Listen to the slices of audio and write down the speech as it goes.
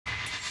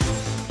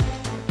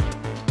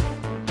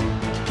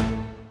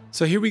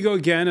So here we go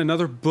again,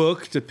 another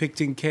book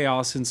depicting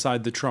chaos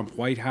inside the Trump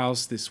White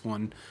House. This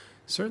one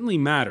certainly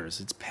matters.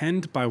 It's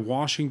penned by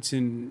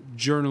Washington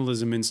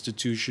journalism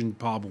institution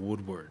Bob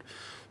Woodward.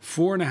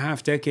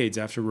 4.5 decades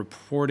after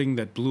reporting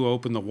that blew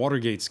open the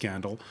Watergate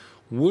scandal,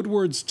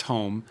 Woodward's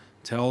tome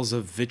tells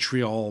of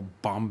vitriol,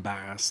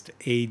 bombast,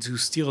 aides who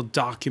steal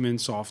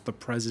documents off the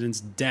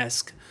president's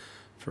desk,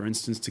 for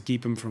instance, to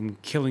keep him from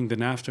killing the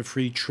NAFTA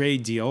free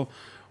trade deal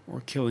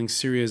or killing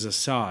Syria's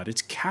Assad.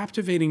 It's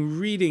captivating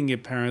reading,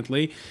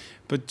 apparently,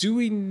 but do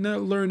we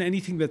learn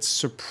anything that's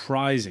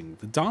surprising?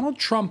 The Donald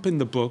Trump in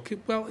the book,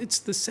 well, it's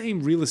the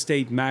same real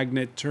estate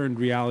magnate turned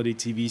reality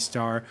TV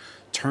star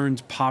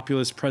turned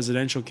populist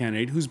presidential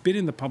candidate who's been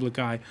in the public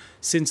eye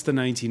since the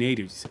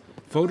 1980s.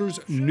 Voters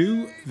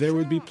knew there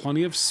would be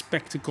plenty of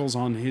spectacles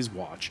on his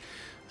watch.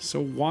 So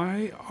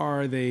why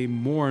are they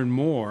more and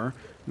more,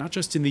 not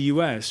just in the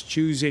U.S.,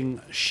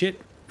 choosing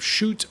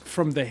shoot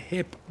from the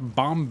hip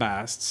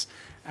bombasts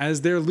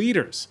as their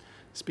leaders?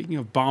 Speaking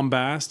of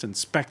bombast and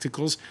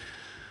spectacles,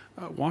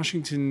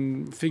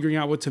 Washington figuring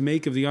out what to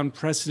make of the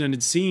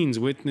unprecedented scenes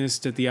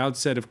witnessed at the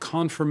outset of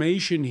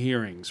confirmation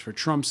hearings for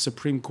Trump's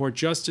Supreme Court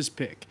justice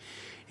pick.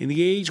 In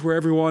the age where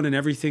everyone and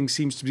everything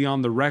seems to be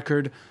on the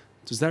record,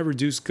 does that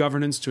reduce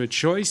governance to a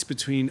choice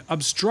between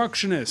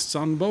obstructionists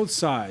on both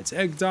sides,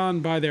 egged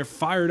on by their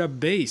fired-up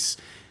base,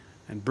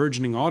 and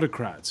burgeoning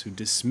autocrats who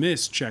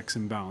dismiss checks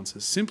and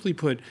balances? Simply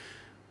put,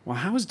 well,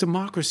 how is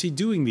democracy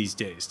doing these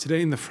days?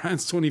 Today in the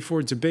France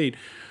 24 debate,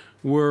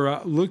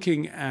 we're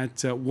looking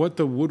at what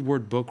the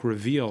Woodward book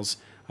reveals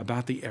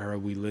about the era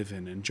we live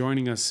in. And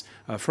joining us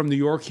from New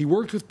York, he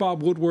worked with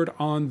Bob Woodward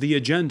on The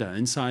Agenda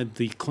inside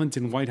the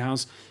Clinton White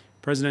House,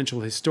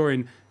 presidential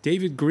historian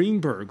David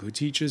Greenberg, who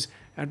teaches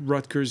at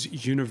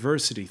Rutgers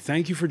University.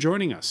 Thank you for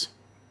joining us.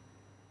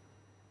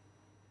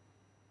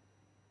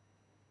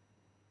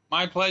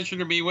 My pleasure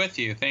to be with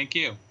you. Thank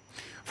you.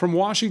 From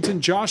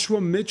Washington,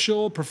 Joshua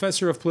Mitchell,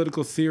 professor of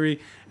political theory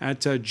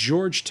at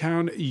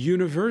Georgetown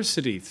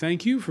University.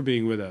 Thank you for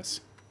being with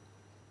us.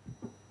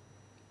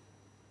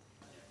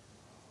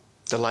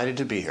 Delighted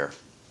to be here.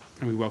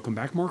 And we welcome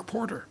back Mark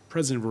Porter,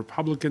 president of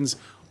Republicans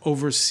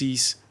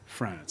Overseas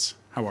France.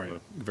 How are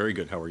you? Very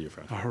good. How are you,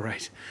 Fred? All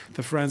right.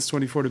 The France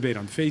 24 debate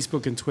on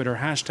Facebook and Twitter,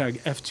 hashtag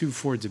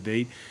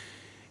F24debate.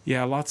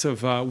 Yeah, lots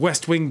of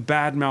West Wing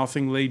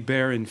bad-mouthing laid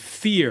bare in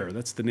Fear.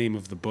 That's the name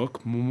of the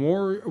book.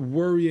 More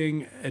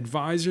worrying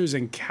advisors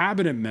and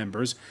cabinet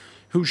members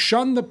who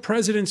shun the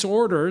president's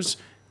orders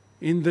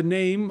in the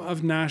name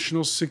of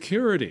national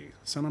security.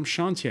 Sanam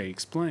Chantier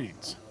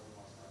explains.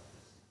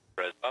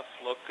 Let's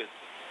look at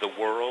the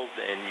world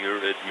and your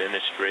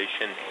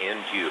administration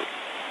and you.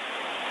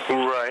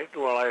 Right.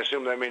 Well, I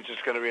assume that means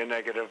it's going to be a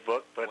negative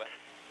book, but,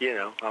 you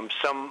know, I'm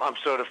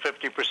sort of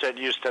 50%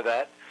 used to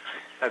that.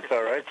 That's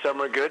all right.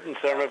 Some are good and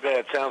some are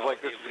bad. Sounds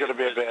like this is going to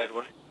be a bad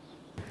one.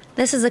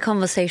 This is a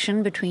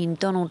conversation between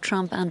Donald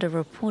Trump and a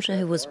reporter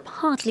who was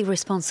partly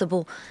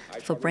responsible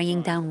for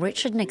bringing down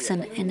Richard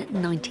Nixon in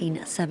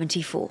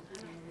 1974.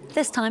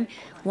 This time,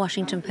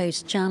 Washington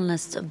Post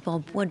journalist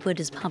Bob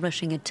Woodward is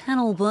publishing a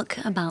tell-all book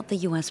about the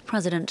U.S.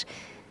 president.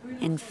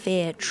 In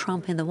Fear,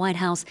 Trump in the White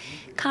House,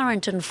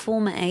 current and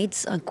former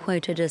aides are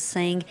quoted as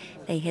saying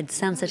they hid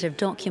sensitive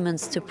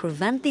documents to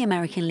prevent the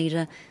American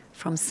leader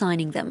from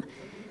signing them.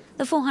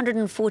 The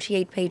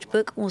 448-page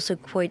book also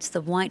quotes the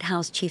White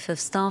House chief of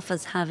staff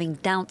as having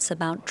doubts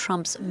about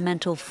Trump's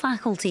mental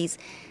faculties,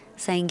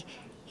 saying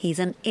he's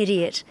an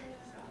idiot.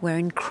 We're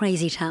in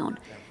Crazytown.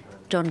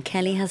 John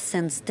Kelly has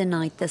since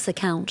denied this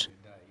account.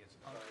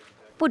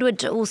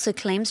 Woodward also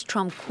claims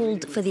Trump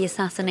called for the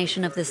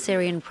assassination of the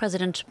Syrian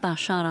President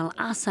Bashar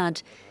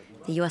al-Assad.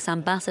 The U.S.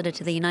 ambassador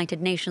to the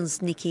United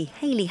Nations, Nikki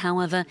Haley,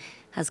 however,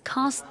 has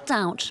cast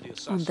doubt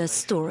on this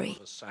story.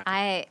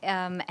 I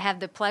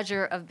have the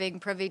pleasure of being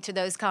privy to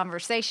those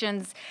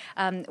conversations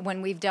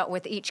when we've dealt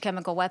with each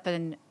chemical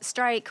weapon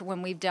strike,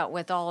 when we've dealt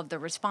with all of the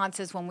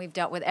responses, when we've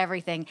dealt with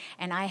everything.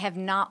 And I have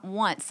not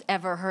once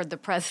ever heard the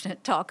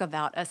president talk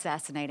about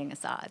assassinating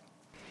Assad.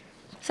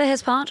 For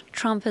his part,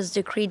 Trump has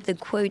decreed the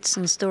quotes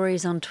and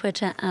stories on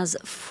Twitter as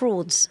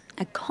frauds,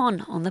 a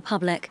con on the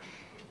public.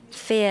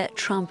 Fear,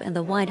 Trump in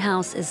the White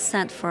House is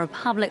set for a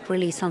public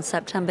release on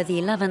September the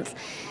 11th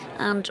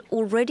and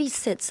already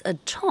sits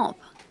atop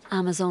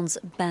Amazon's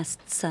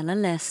bestseller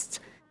list.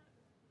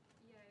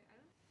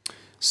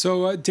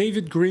 So,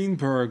 David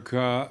Greenberg,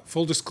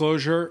 full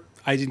disclosure,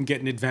 I didn't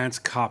get an advance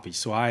copy,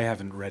 so I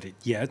haven't read it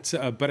yet.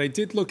 But I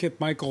did look at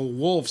Michael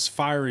Wolff's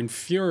Fire and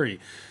Fury,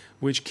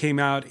 which came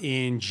out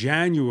in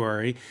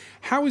January.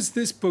 How is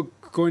this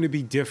book going to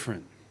be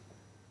different?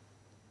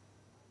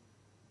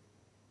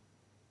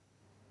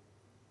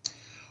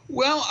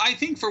 Well, I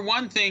think for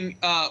one thing,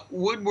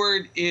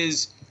 Woodward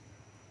is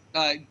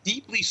a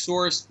deeply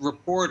sourced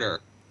reporter.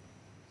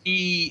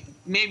 He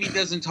maybe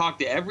doesn't talk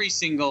to every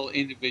single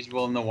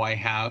individual in the White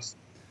House,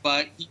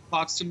 but he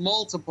talks to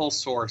multiple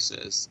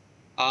sources.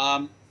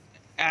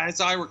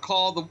 As I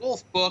recall, the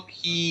Wolff book,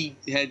 he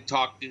had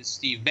talked to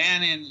Steve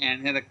Bannon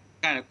and had a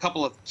kind of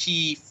couple of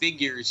key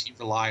figures he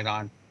relied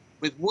on.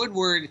 With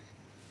Woodward,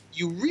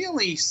 you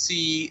really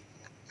see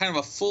kind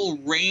of a full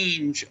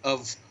range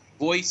of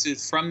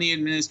voices from the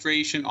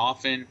administration,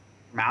 often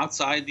from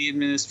outside the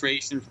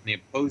administration, from the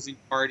opposing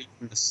party,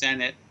 from the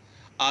Senate.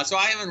 So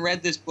I haven't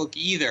read this book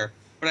either,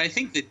 but I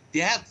think the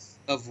depth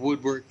of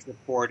Woodward's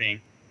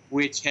reporting,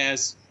 which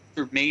has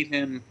sort of made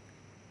him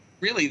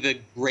really the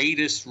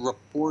greatest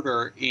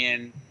reporter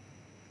in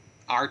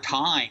our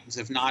times,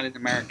 if not in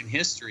American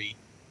history,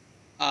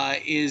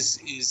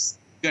 is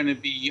going to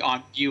be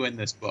on view in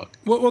this book.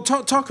 Well,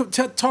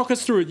 talk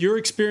us through it. Your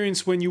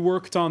experience when you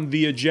worked on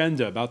The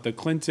Agenda about the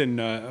Clinton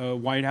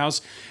White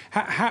House.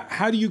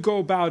 How do you go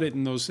about it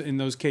in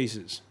those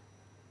cases?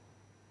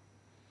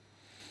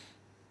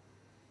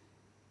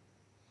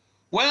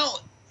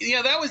 Well,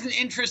 that was an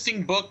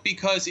interesting book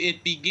because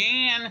it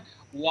began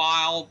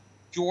while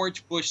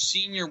George Bush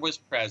Sr. was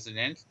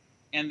president,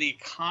 and the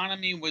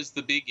economy was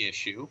the big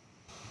issue.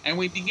 And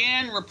we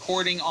began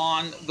reporting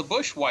on the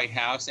Bush White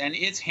House and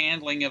its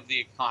handling of the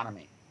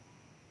economy.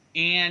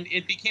 And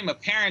it became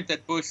apparent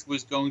that Bush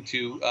was going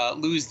to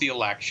lose the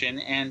election,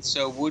 and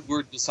so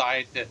Woodward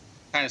decided to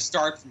kind of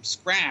start from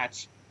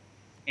scratch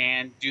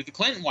and do the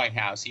Clinton White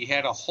House. He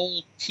had a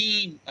whole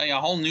team, a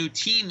whole new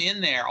team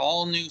in there,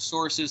 all new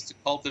sources to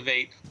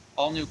cultivate,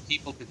 all new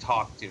people to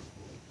talk to.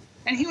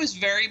 And he was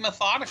very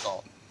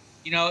methodical.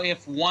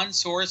 If one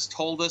source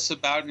told us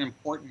about an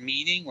important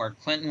meeting where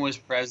Clinton was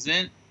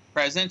present,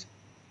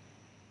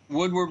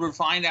 Woodward would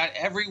find out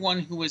everyone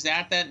who was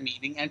at that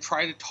meeting and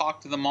try to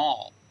talk to them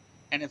all.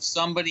 And if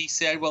somebody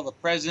said, well, the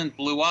president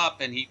blew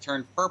up and he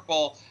turned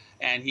purple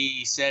and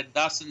he said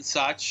thus and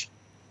such,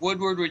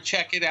 Woodward would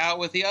check it out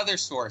with the other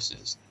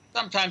sources.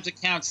 Sometimes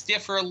accounts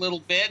differ a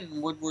little bit,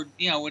 and Woodward,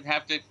 would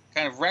have to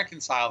kind of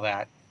reconcile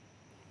that.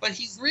 But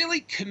he's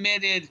really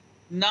committed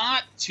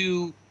not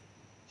to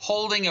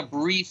holding a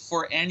brief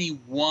for any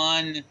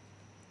one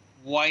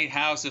White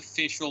House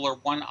official or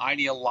one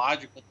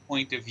ideological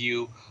point of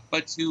view,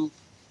 but to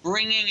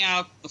bringing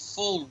out the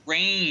full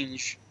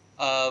range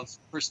of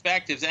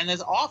perspectives. And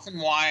that's often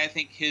why I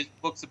think his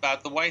books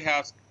about the White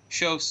House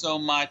show so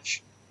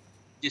much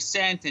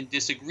dissent and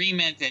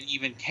disagreement and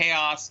even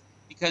chaos,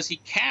 because he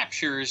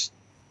captures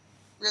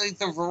really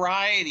the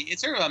variety.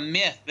 It's sort of a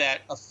myth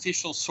that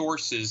official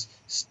sources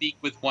speak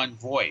with one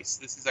voice.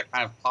 This is a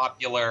kind of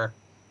popular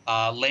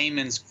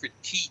layman's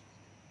critique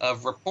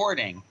of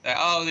reporting,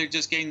 that, they're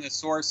just getting the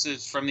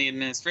sources from the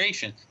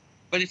administration.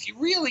 But if you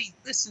really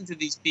listen to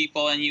these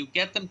people and you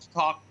get them to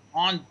talk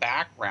on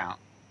background,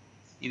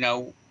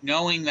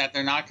 knowing that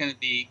they're not going to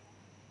be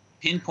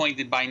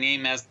pinpointed by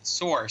name as the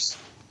source,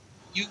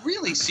 you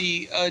really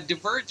see a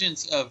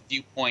divergence of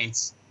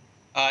viewpoints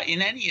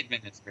in any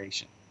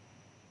administration.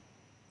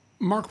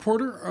 Mark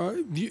Porter,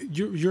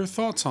 your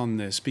thoughts on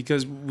this?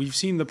 Because we've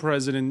seen the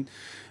president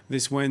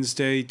this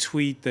Wednesday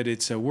tweet that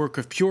it's a work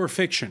of pure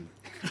fiction.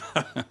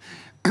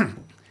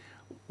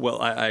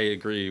 Well, I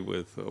agree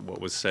with what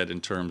was said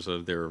in terms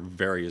of their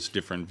various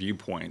different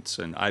viewpoints.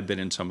 And I've been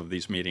in some of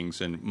these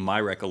meetings, and my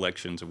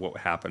recollections of what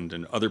happened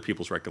and other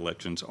people's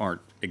recollections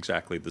aren't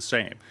exactly the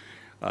same.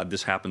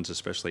 This happens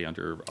especially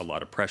under a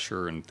lot of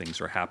pressure and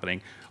things are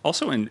happening.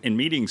 Also in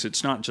meetings,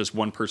 it's not just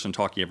one person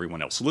talking,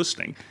 everyone else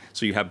listening.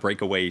 So you have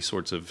breakaway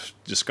sorts of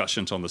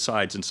discussions on the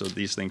sides. And so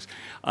these things,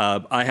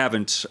 I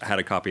haven't had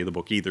a copy of the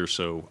book either,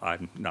 so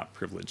I'm not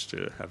privileged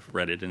to have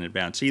read it in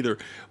advance either.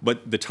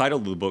 But the title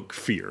of the book,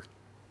 Fear.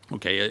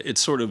 Okay, it's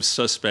sort of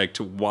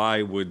suspect.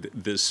 Why would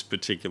this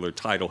particular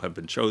title have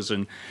been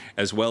chosen,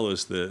 as well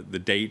as the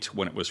date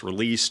when it was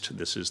released?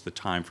 This is the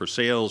time for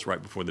sales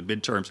right before the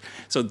midterms.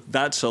 So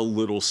that's a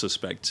little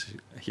suspect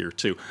here,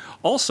 too.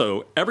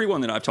 Also, everyone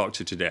that I've talked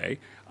to today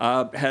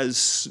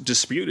has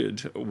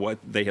disputed what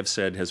they have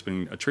said has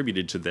been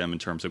attributed to them in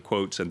terms of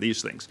quotes and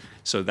these things.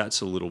 So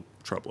that's a little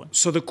troubling.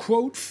 So the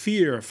quote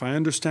fear, if I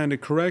understand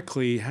it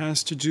correctly,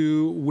 has to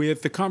do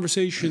with the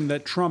conversation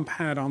that Trump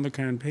had on the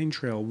campaign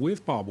trail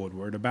with Bob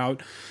Woodward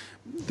about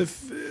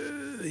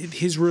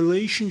his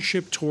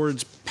relationship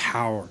towards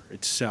power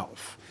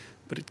itself.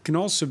 But it can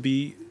also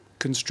be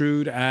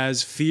construed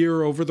as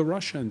fear over the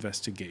Russia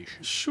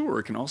investigation. Sure,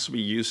 it can also be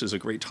used as a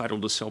great title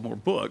to sell more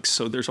books.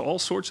 So there's all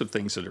sorts of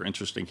things that are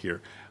interesting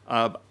here.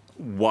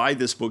 Why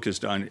this book is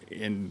done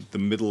in the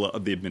middle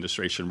of the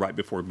administration, right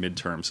before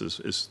midterms,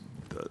 is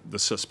the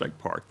suspect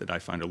part that I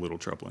find a little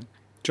troubling.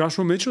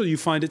 Joshua Mitchell, you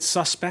find it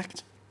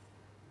suspect?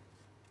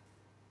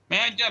 May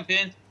I jump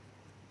in?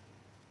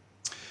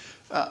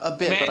 A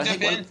bit, but I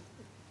think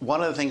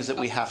one of the things that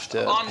we have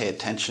to pay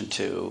attention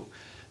to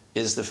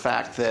is the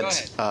fact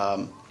that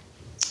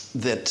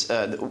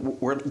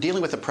we're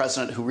dealing with a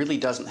president who really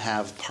doesn't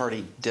have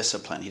party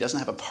discipline. He doesn't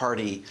have a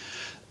party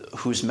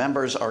whose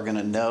members are going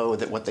to know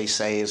that what they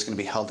say is going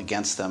to be held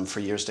against them for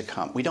years to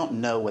come. We don't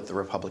know what the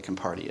Republican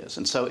Party is.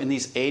 And so in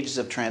these ages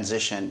of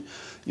transition,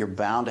 you're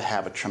bound to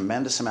have a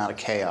tremendous amount of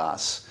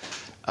chaos.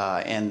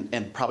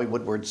 And probably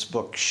Woodward's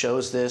book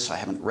shows this. I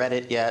haven't read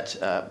it yet,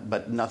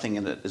 but nothing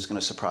in it is going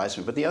to surprise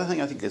me. But the other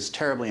thing I think is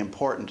terribly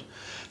important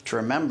to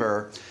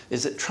remember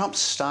is that Trump's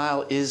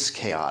style is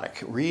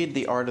chaotic. Read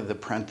The Art of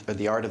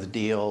the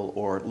Deal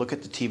or look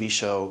at the TV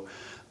show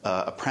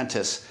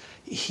apprentice,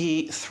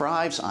 he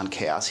thrives on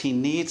chaos. He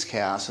needs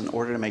chaos in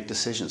order to make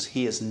decisions.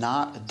 He is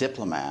not a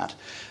diplomat,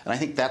 and I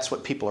think that's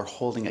what people are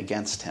holding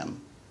against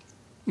him.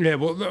 Yeah,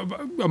 well,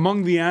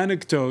 among the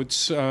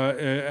anecdotes,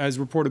 as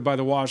reported by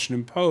the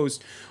Washington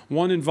Post,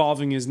 one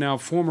involving his now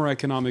former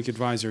economic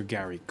advisor,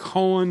 Gary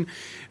Cohn.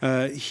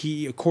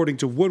 According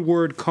to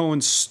Woodward, Cohn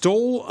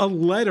stole a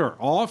letter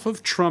off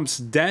of Trump's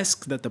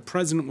desk that the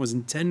president was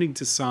intending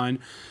to sign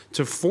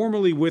to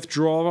formally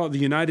withdraw the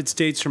United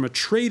States from a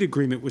trade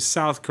agreement with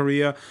South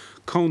Korea.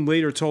 Cohn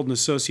later told an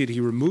associate he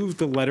removed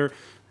the letter,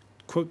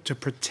 quote, to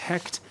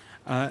protect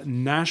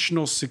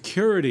national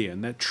security,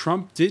 and that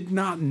Trump did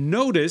not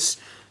notice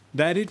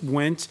that it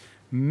went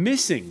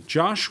missing.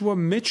 Joshua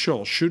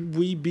Mitchell, should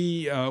we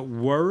be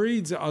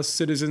worried, us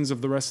citizens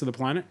of the rest of the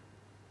planet?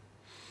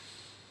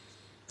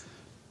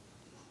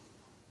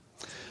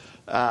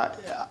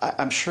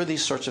 I'm sure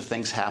these sorts of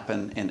things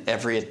happen in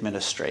every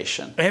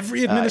administration.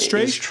 Every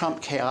administration? Is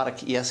Trump chaotic?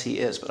 Yes, he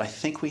is. But I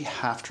think we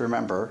have to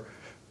remember,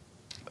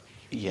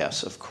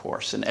 yes, of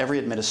course. In every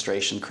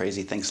administration,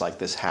 crazy things like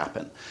this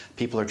happen.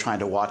 People are trying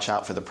to watch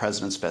out for the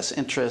president's best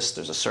interest.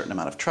 There's a certain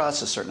amount of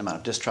trust, a certain amount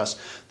of distrust.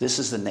 This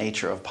is the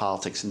nature of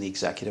politics in the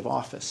executive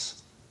office.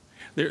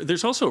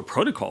 There's also a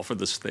protocol for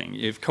this thing.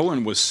 If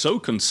Cohen was so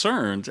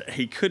concerned,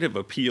 he could have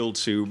appealed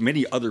to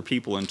many other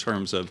people in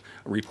terms of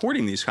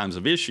reporting these kinds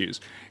of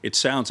issues. It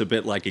sounds a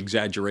bit like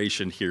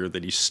exaggeration here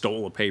that he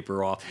stole a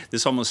paper off.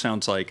 This almost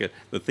sounds like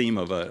the theme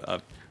of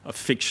a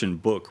fiction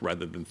book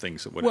rather than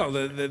things that would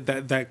happen.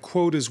 Well, that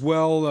quote as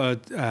well,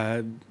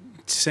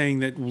 saying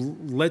that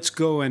let's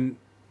go and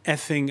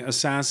effing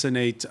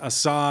assassinate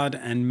Assad,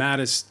 and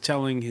Mattis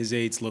telling his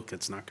aides, look,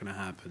 it's not going to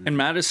happen. And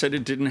Mattis said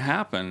it didn't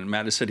happen.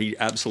 Mattis said he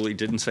absolutely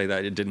didn't say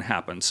that. It didn't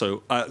happen.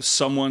 So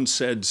someone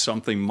said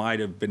something might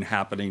have been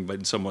happening,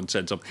 but someone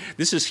said something.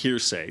 This is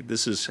hearsay.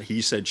 This is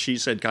he said, she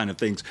said kind of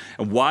things.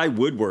 And why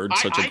Woodward,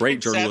 such a great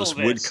journalist,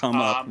 would come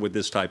up with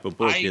this type of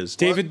book is...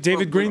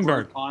 David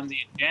Greenberg. On the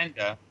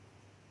agenda.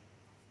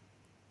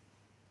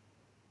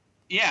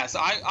 Yes,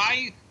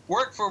 I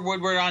work for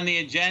Woodward on the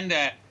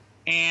agenda,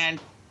 and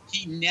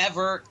he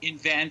never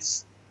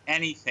invents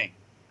anything,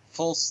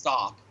 full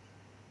stop.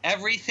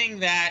 Everything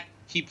that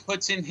he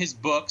puts in his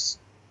books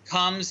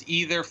comes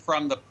either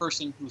from the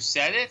person who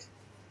said it,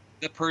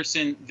 the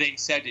person they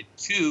said it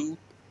to,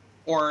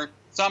 or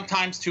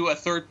sometimes to a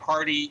third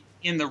party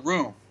in the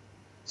room.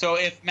 So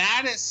if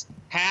Mattis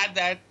had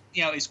that,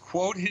 is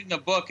quoted in the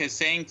book as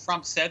saying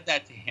Trump said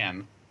that to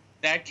him,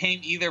 that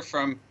came either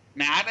from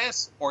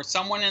Mattis or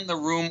someone in the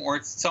room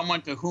or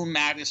someone to whom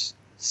Mattis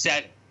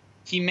said it.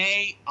 He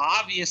may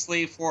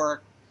obviously,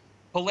 for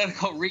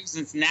political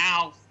reasons,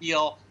 now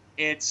feel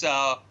it's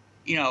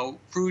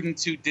prudent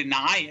to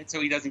deny it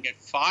so he doesn't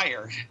get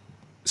fired.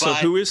 So but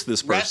who is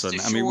this person?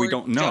 Assured, I mean, we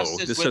don't know.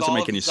 This doesn't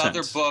make any sense.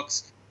 Other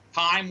books,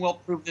 time will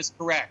prove this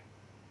correct.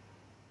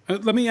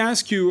 Let me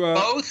ask you.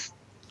 Both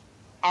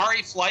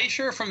Ari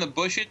Fleischer from the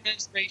Bush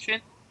administration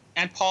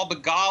and Paul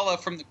Begala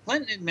from the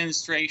Clinton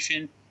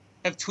administration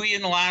have tweeted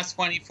in the last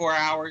 24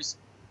 hours,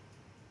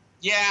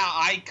 yeah,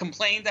 I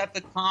complained at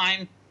the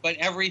time, but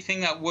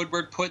everything that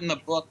Woodward put in the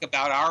book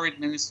about our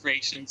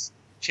administration's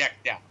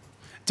checked out.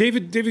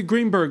 David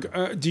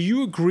Greenberg, do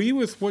you agree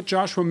with what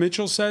Joshua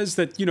Mitchell says,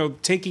 that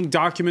taking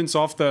documents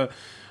off the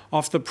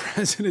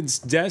president's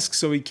desk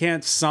so he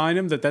can't sign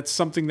them, that's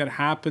something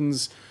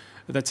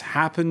that's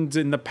happened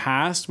in the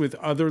past with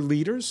other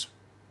leaders?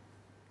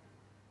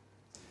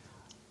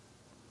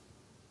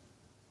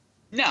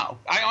 No,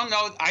 I don't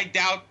know. I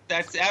doubt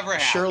that's ever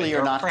happened. Surely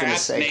you're not going to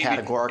say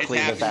categorically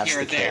that that's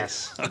the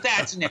case. But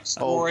that's an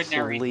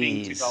extraordinary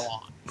thing to go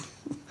on.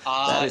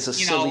 That is a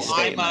silly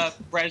statement. I'm a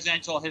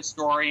presidential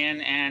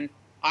historian, and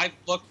I've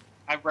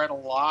read a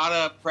lot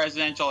of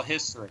presidential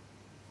history.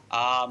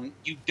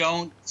 You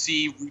don't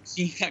see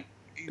routine.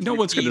 No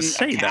one's going to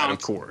say that,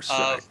 of course.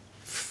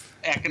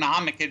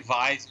 Economic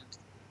advisors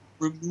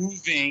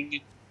removing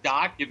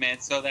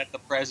documents so that the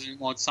president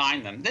won't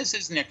sign them. This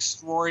is an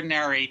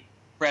extraordinary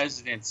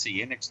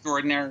presidency, an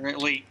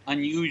extraordinarily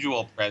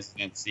unusual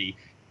presidency.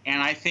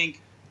 And I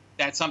think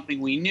that's something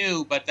we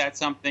knew, but that's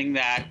something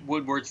that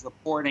Woodward's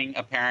reporting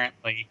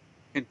apparently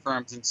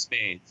confirms in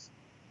spades.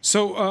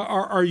 So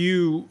are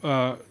you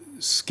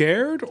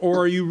scared, or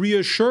are you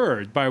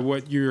reassured by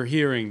what you're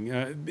hearing,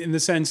 in the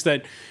sense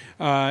that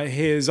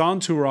his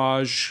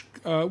entourage,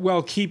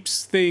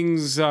 keeps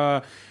things,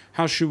 how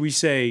should we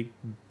say,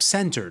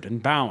 centered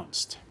and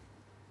balanced?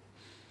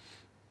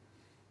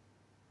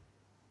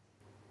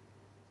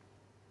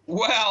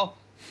 Well,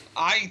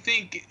 I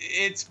think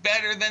it's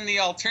better than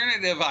the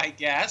alternative, I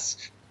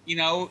guess.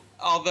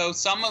 Although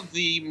some of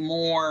the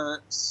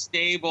more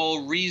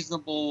stable,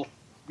 reasonable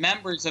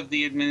members of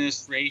the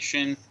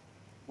administration,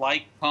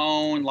 like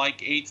Cohn,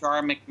 like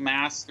H.R.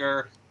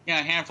 McMaster, a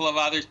handful of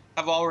others,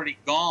 have already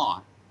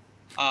gone.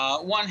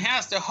 One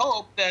has to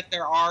hope that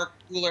there are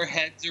cooler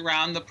heads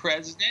around the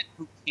president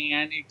who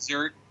can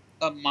exert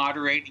a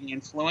moderating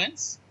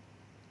influence.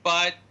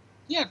 But,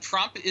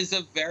 Trump is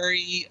a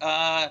very...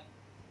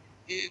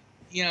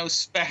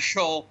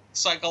 special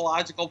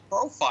psychological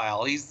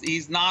profile.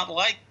 He's not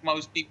like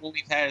most people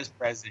we've had as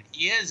president.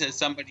 He is, as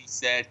somebody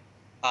said,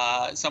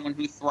 someone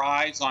who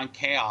thrives on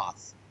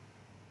chaos.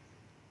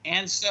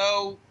 And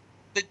so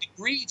the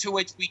degree to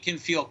which we can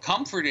feel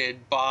comforted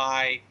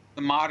by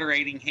the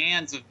moderating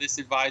hands of this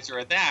advisor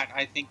or that,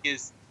 I think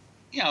is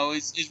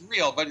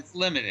real, but it's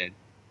limited.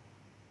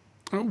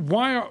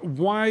 When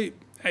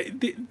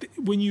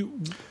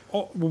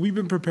we've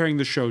been preparing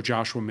the show,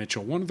 Joshua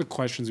Mitchell, one of the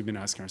questions we've been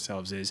asking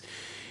ourselves is,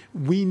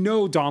 we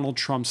know Donald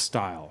Trump's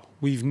style.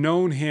 We've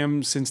known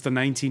him since the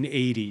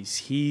 1980s.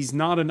 He's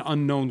not an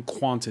unknown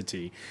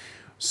quantity.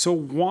 So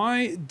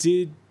why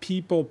did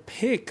people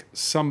pick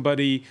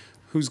somebody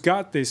who's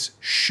got this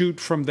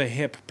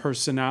shoot-from-the-hip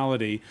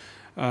personality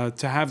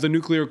to have the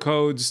nuclear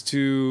codes,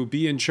 to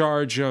be in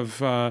charge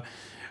of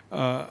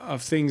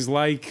things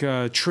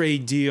like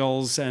trade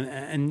deals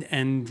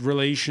and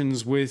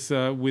relations with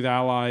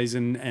allies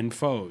and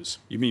foes?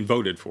 You mean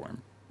voted for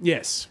him?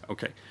 Yes.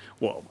 Okay.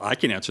 Well, I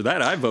can answer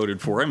that. I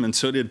voted for him, and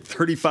so did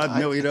 35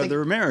 million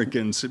other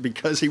Americans,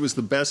 because he was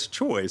the best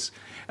choice.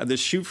 And the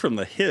shoot from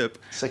the hip,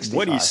 65.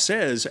 What he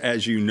says,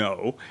 as you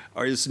know,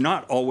 is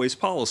not always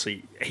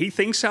policy. He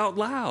thinks out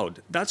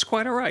loud. That's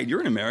quite all right. You're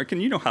an American.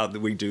 You know how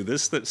we do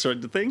this, that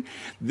sort of thing.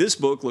 This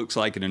book looks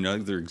like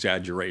another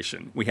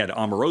exaggeration. We had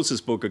Omarosa's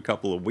book a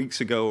couple of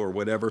weeks ago or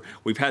whatever.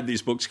 We've had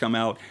these books come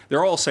out.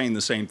 They're all saying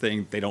the same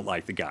thing. They don't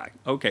like the guy.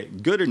 Okay,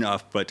 good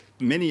enough, but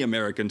many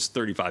Americans,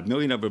 35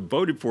 million of them,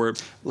 voted for him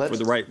for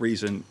the right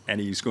reason,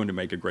 and he's going to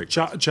make a great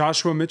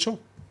Joshua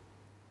Mitchell?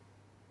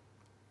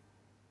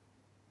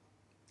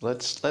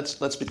 Let's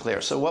be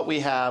clear. So what we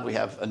have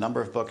a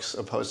number of books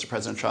opposed to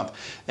President Trump,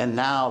 and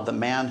now the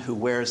man who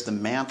wears the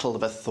mantle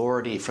of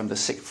authority for the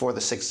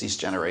 60s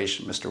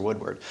generation, Mr.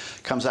 Woodward,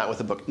 comes out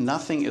with a book.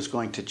 Nothing is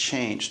going to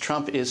change.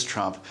 Trump is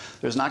Trump.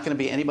 There's not going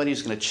to be anybody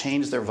who's going to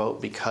change their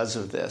vote because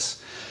of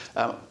this.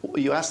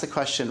 You asked the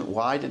question,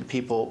 why did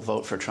people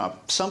vote for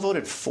Trump? Some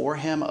voted for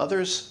him.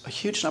 Others, a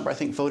huge number, I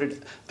think,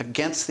 voted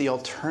against the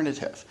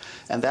alternative.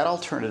 And that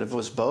alternative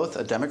was both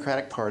a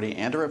Democratic Party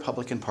and a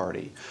Republican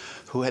Party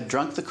who had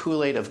drunk the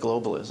Kool-Aid of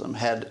globalism,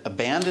 had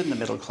abandoned the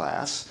middle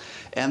class,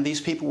 and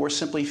these people were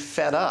simply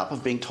fed up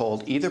of being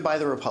told either by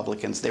the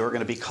Republicans they were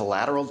going to be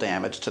collateral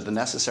damage to the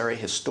necessary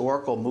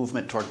historical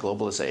movement toward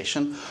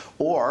globalization,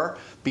 or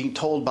being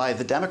told by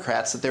the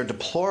Democrats that they're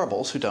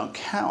deplorables who don't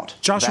count.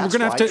 Joshua, I'm going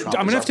to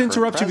have to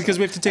interrupt you because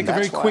we have to take a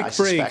very quick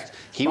break.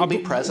 He will be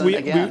president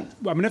again.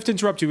 I'm going to have to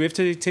interrupt you. We have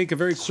to take a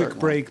very quick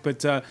break,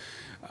 but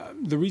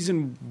the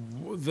reason,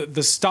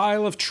 the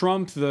style of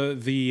Trump,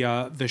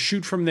 the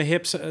shoot from the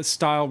hips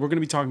style, we're going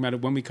to be talking about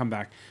it when we come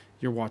back.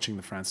 You're watching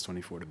the France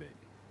 24 debate.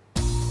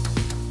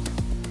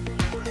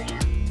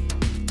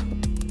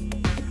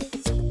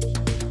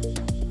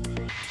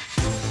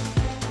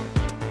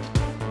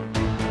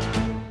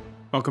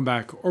 Welcome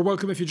back, or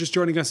welcome if you're just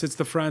joining us. It's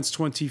the France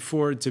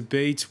 24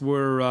 debate.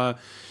 We're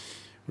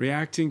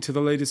reacting to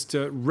the latest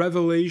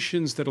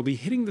revelations that'll be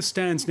hitting the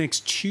stands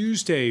next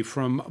Tuesday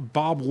from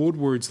Bob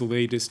Woodward's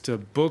latest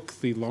book,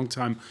 the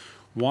longtime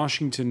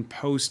Washington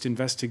Post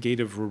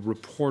investigative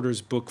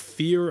reporter's book,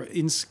 Fear,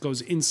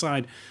 goes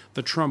inside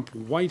the Trump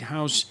White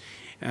House.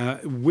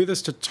 With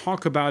us to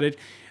talk about it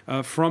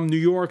from New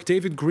York,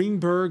 David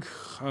Greenberg,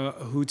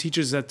 who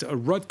teaches at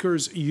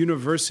Rutgers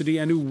University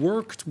and who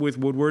worked with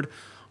Woodward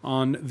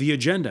on the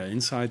agenda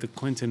inside the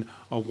Clinton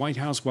White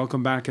House.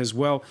 Welcome back as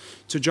well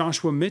to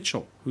Joshua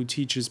Mitchell, who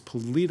teaches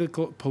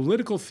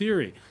political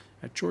theory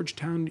at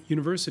Georgetown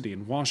University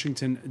in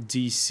Washington,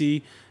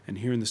 D.C. And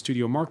here in the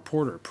studio, Mark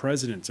Porter,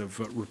 president of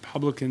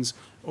Republicans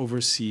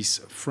Overseas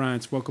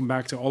France. Welcome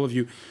back to all of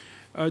you.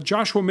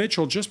 Joshua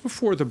Mitchell, just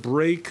before the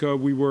break,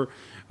 we were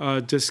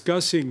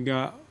discussing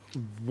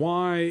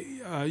why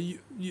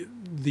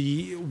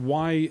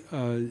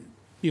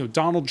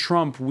Donald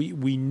Trump,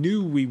 we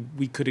knew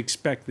we could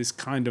expect this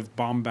kind of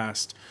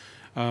bombast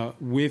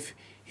with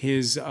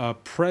his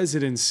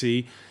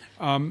presidency.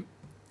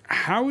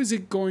 How is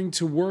it going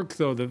to work,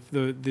 though,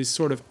 this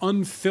sort of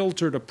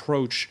unfiltered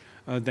approach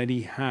that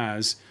he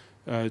has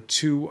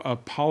to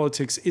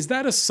politics? Is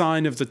that a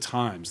sign of the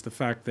times, the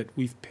fact that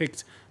we've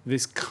picked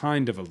this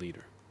kind of a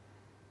leader?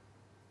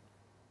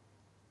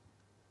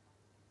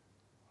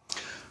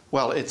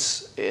 Well,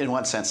 it's, in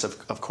one sense,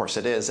 of course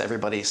it is.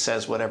 Everybody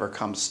says whatever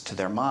comes to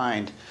their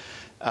mind.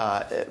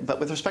 But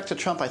with respect to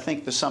Trump, I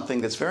think there's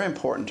something that's very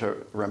important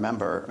to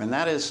remember, and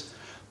that is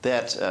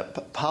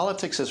that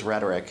politics is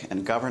rhetoric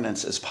and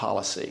governance is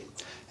policy.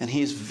 And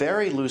he's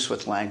very loose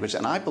with language,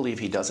 and I believe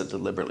he does it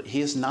deliberately.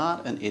 He is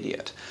not an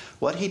idiot.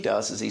 What he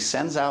does is he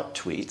sends out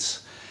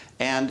tweets,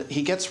 and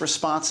he gets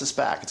responses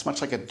back. It's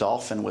much like a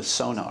dolphin with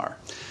sonar.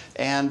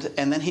 And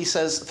then he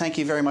says, thank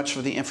you very much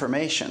for the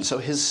information. So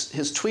his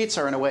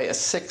tweets are, in a way, a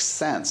sixth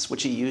sense,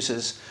 which he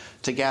uses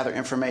to gather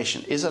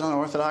information. Is it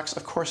unorthodox?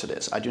 Of course it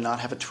is. I do not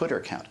have a Twitter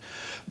account.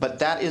 But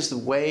that is the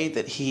way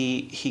that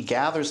he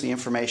gathers the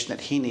information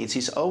that he needs.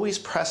 He's always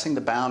pressing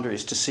the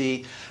boundaries to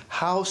see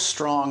how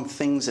strong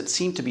things that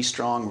seem to be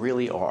strong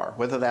really are,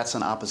 whether that's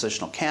an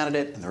oppositional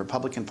candidate in the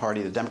Republican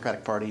Party, the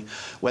Democratic Party,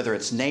 whether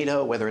it's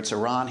NATO, whether it's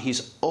Iran.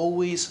 He's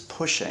always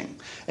pushing.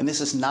 And this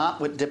is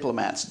not what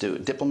diplomats do.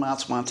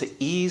 Diplomats want to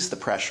ease the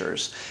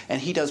pressures, and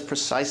he does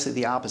precisely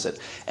the opposite.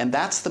 And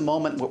that's the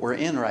moment that we're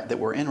in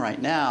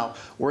right now.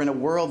 We're in a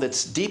world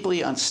that's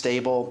deeply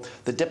unstable.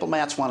 The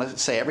diplomats want to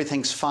say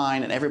everything's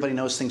fine, and everybody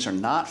knows things are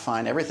not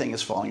fine. Everything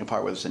is falling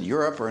apart, whether it's in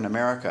Europe or in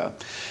America.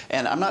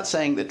 And I'm not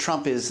saying that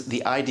Trump is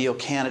the ideal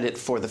candidate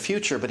for the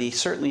future, but he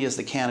certainly is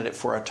the candidate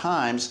for our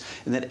times,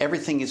 and that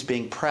everything is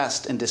being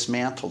pressed and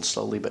dismantled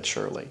slowly but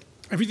surely.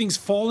 Everything's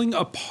falling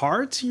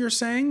apart, you're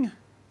saying?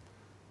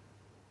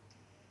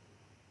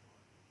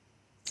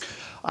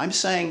 I'm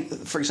saying,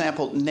 for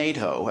example,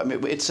 NATO. I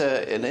mean, it's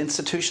an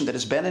institution that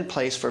has been in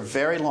place for a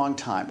very long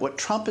time. What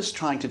Trump is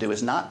trying to do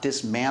is not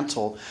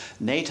dismantle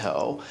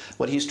NATO.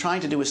 What he's trying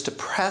to do is to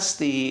press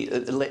the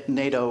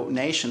NATO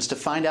nations to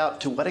find out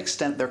to what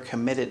extent they're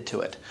committed to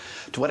it,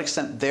 to what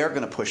extent they're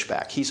going to push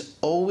back. He's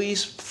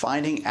always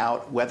finding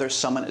out whether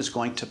someone is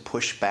going to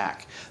push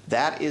back.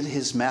 That is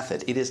his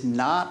method. It is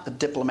not a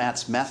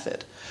diplomat's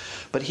method.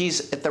 But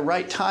he's at the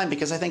right time,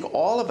 because I think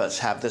all of us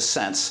have this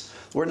sense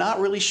we're not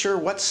really sure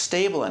what's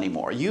stable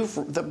anymore.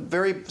 The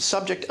very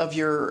subject of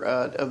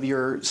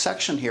your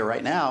section here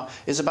right now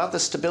is about the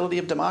stability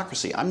of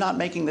democracy. I'm not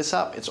making this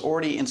up. It's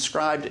already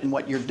inscribed in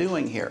what you're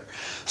doing here.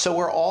 So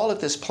we're all at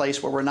this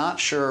place where we're not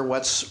sure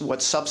what's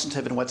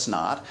substantive and what's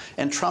not.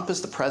 And Trump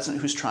is the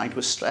president who's trying to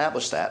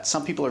establish that.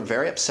 Some people are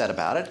very upset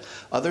about it.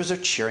 Others are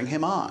cheering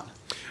him on.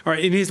 All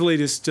right, in his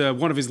latest,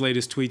 one of his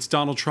latest tweets,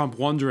 Donald Trump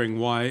wondering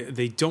why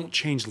they don't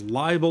change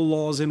libel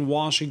laws in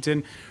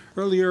Washington.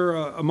 Earlier,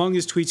 among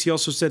his tweets, he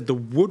also said the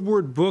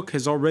Woodward book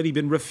has already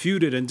been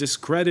refuted and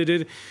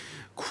discredited.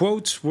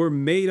 Quotes were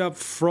made up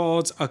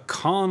frauds, a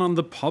con on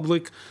the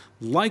public.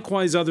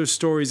 Likewise, other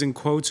stories and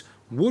quotes.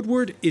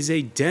 Woodward is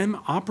a Dem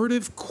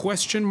operative? ?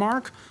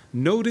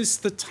 Notice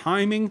the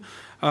timing? ?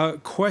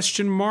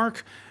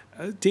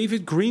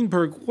 David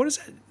Greenberg, what is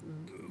that?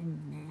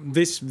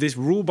 This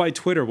rule by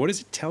Twitter, what does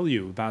it tell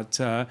you about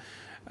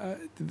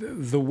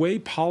the way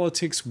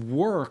politics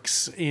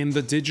works in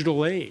the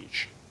digital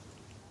age?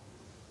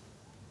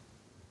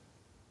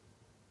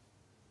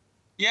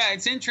 Yeah,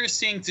 it's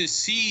interesting to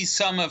see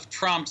some of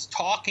Trump's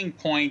talking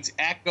points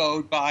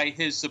echoed by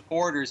his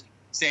supporters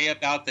say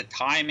about the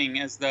timing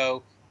as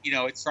though,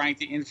 it's trying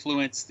to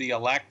influence the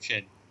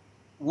election.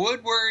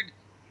 Woodward,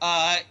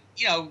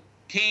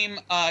 came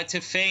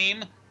to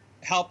fame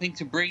helping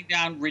to bring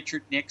down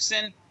Richard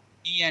Nixon.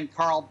 He and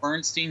Carl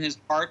Bernstein, his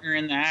partner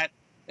in that.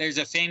 There's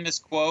a famous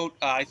quote,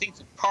 I think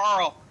from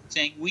Carl,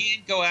 saying, "We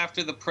didn't go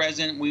after the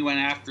president, we went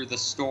after the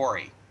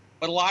story."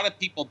 But a lot of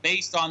people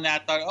based on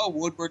that thought, oh,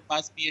 Woodward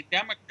must be a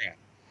Democrat.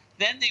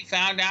 Then they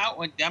found out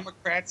when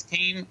Democrats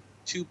came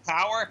to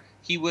power,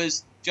 he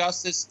was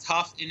just as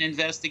tough an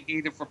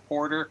investigative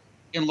reporter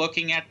in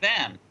looking at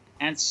them.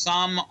 And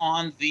some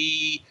on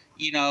the,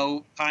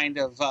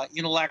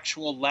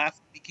 intellectual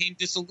left became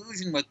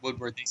disillusioned with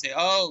Woodward. They say,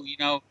 oh,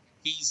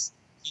 he's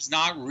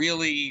not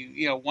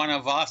really, one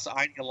of us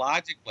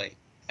ideologically.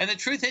 And the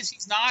truth is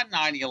he's not an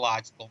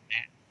ideological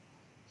man.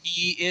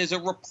 He is a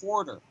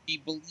reporter. He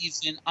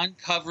believes in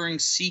uncovering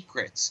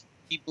secrets.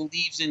 He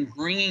believes in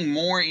bringing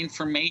more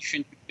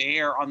information to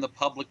bear on the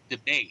public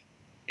debate.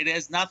 It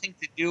has nothing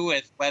to do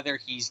with whether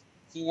he's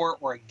for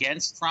or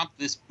against Trump.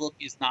 This book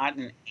is not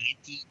an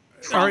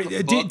anti-Trump All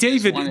right, book.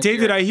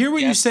 David, I hear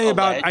what you say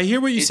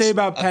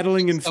about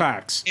peddling in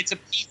facts. It's a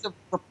piece of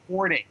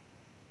reporting.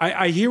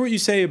 I hear what you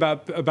say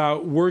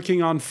about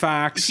working on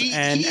facts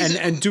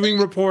and doing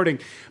reporting.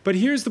 But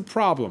here's the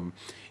problem.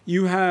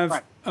 You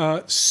have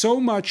so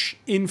much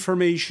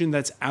information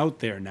that's out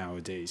there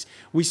nowadays.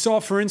 We saw,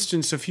 for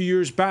instance, a few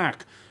years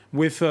back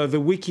with the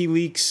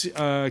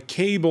WikiLeaks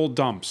cable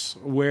dumps,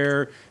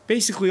 where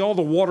basically all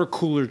the water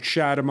cooler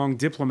chat among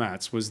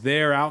diplomats was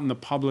there out in the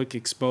public,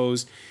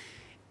 exposed.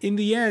 In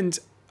the end,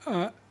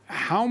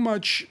 how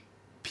much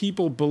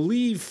people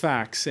believe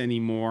facts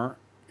anymore,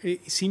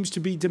 it seems to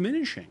be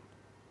diminishing.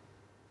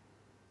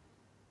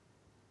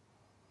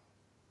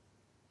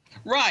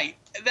 Right.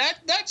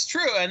 That's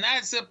true, and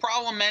that's a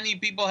problem many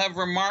people have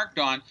remarked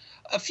on.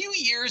 A few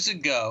years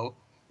ago,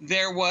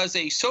 there was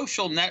a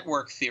social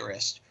network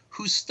theorist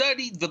who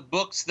studied the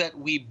books that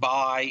we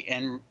buy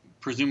and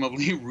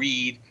presumably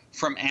read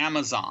from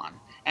Amazon,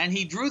 and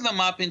he drew them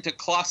up into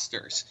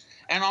clusters.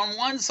 And on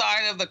one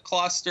side of the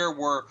cluster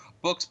were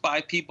books by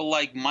people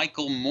like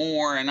Michael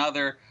Moore and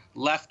other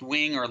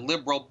left-wing or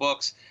liberal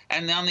books,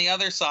 and on the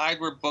other side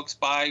were books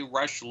by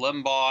Rush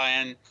Limbaugh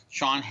and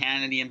Sean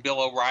Hannity and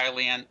Bill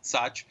O'Reilly and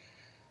such.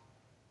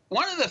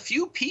 One of the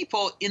few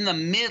people in the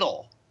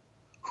middle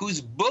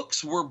whose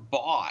books were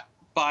bought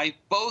by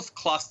both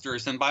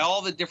clusters and by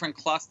all the different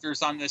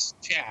clusters on this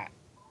chat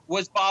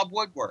was Bob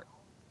Woodward.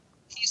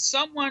 He's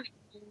someone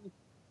who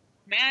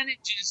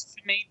manages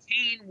to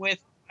maintain with,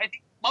 I think,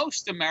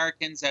 most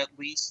Americans at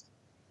least,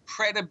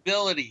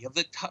 credibility of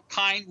the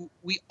kind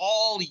we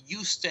all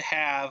used to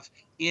have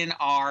in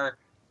our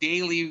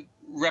daily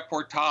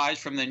reportage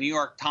from the New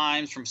York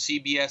Times, from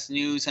CBS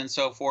News, and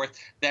so forth,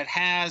 that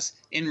has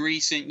in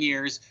recent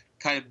years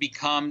kind of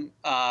come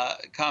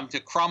to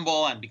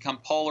crumble and become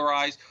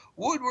polarized.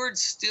 Woodward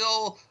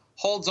still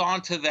holds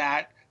on to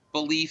that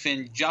belief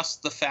in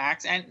just the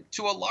facts, and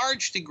to a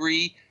large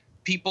degree,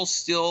 people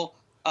still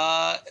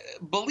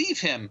believe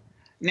him.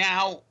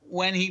 Now,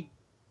 when he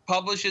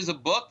publishes a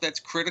book that's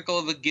critical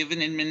of a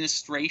given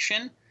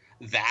administration,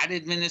 that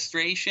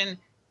administration,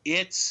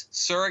 its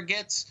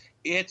surrogates,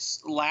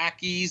 its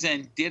lackeys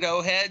and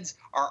ditto heads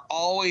are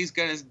always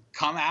going to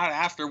come out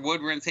after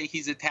Woodward and say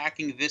he's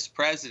attacking this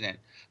president.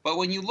 But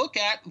when you look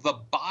at the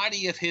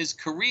body of his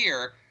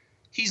career,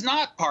 he's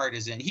not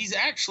partisan. He's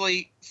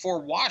actually, for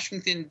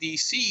Washington,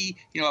 D.C.,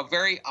 a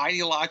very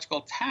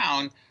ideological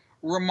town,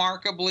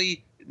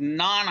 remarkably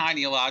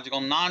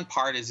non-ideological,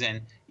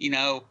 non-partisan.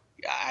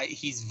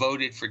 He's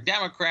voted for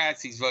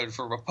Democrats. He's voted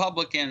for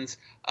Republicans.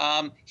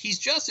 He's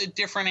just a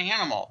different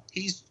animal.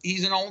 He's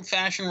an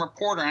old-fashioned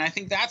reporter, and I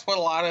think that's what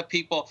a lot of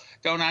people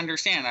don't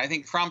understand. I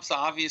think Trump's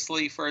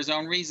obviously, for his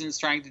own reasons,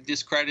 trying to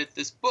discredit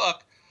this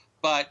book,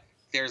 but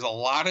there's a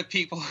lot of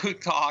people who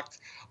talked,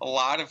 a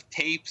lot of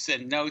tapes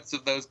and notes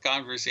of those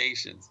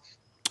conversations.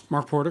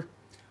 Mark Porter?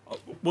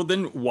 Well,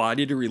 then why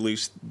did he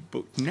release the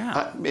book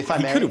now? If I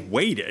may. He could have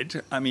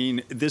waited. I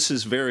mean, this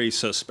is very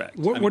suspect.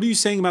 What are you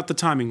saying about the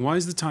timing? Why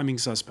is the timing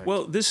suspect?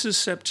 Well, this is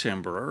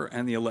September,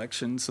 and the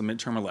elections, the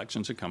midterm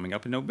elections, are coming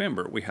up in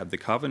November. We have the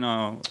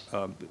Kavanaugh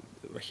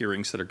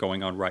hearings that are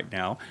going on right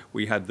now.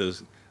 We had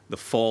the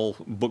fall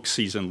book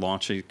season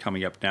launching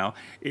coming up now.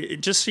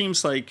 It just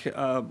seems like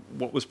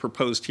what was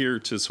proposed here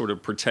to sort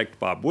of protect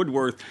Bob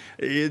Woodward,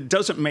 it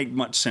doesn't make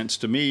much sense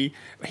to me.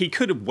 He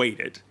could have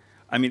waited.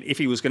 I mean, if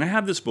he was going to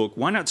have this book,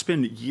 why not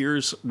spend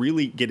years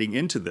really getting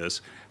into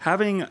this?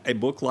 Having a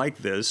book like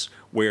this,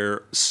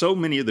 where so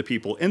many of the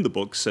people in the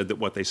book said that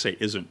what they say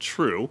isn't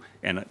true,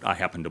 and I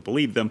happen to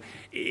believe them,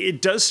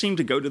 it does seem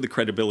to go to the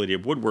credibility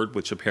of Woodward,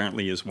 which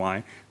apparently is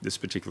why this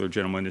particular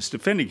gentleman is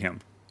defending him.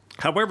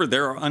 However,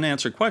 there are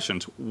unanswered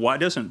questions. Why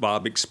doesn't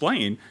Bob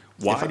explain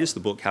why does the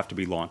book have to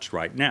be launched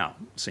right now?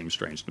 Seems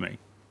strange to me.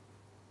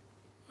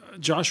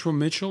 Joshua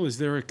Mitchell, is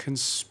there a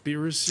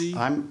conspiracy?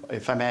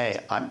 If I may,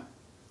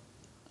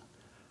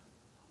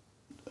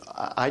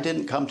 I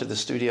didn't come to the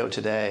studio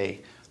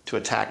today to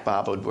attack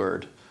Bob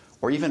Woodward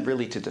or even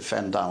really to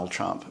defend Donald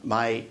Trump.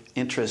 My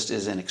interest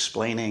is in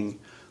explaining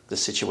the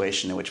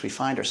situation in which we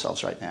find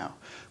ourselves right now.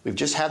 We've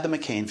just had the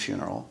McCain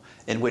funeral,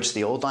 in which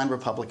the old-line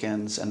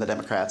Republicans and the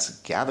Democrats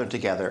gathered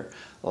together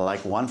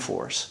like one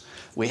force.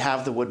 We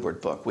have the Woodward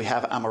book. We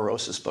have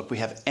Omarosa's book. We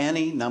have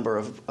any number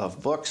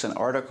of books and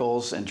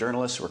articles and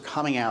journalists who are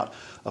coming out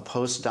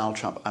opposed to Donald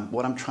Trump.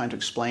 What I'm trying to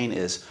explain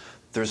is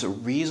there's a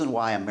reason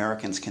why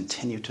Americans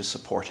continue to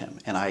support him,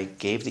 and I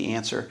gave the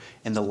answer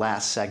in the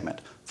last segment.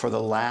 For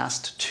the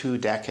last 2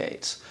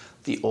 decades,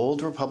 the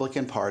old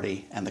Republican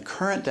Party and the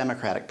current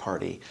Democratic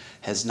Party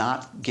has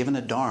not given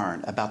a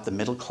darn about the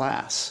middle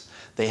class.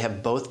 They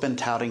have both been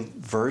touting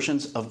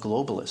versions of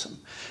globalism.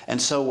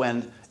 And so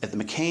when, at the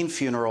McCain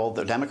funeral,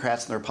 the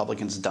Democrats and the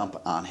Republicans dump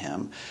on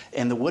him,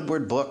 in the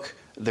Woodward book,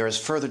 there is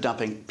further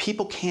dumping.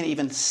 People can't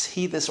even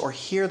see this or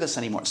hear this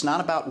anymore. It's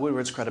not about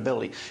Woodward's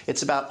credibility.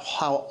 It's about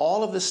how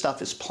all of this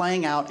stuff is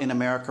playing out in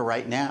America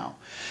right now.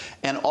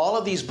 And all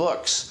of these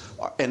books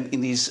and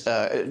these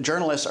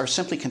journalists are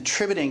simply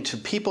contributing to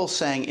people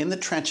saying in the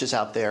trenches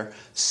out there,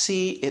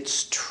 see,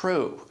 it's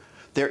true.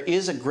 There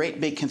is a great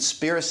big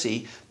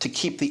conspiracy to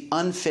keep the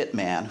unfit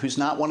man, who's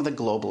not one of the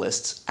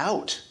globalists,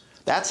 out.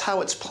 That's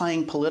how it's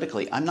playing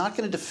politically. I'm not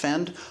going to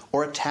defend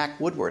or attack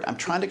Woodward. I'm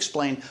trying to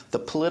explain the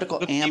political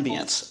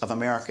ambience of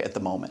America at the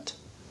moment.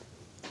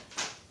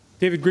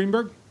 David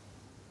Greenberg?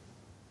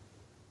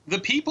 The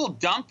people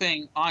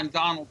dumping on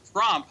Donald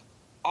Trump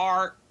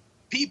are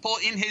people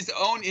in his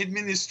own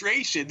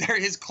administration. They're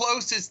his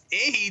closest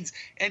aides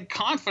and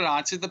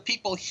confidants, are the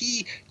people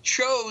he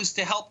chose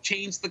to help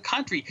change the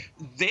country.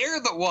 They're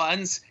the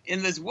ones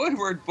in this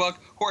Woodward book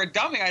who are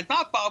dumping. It's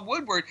not Bob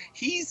Woodward.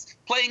 He's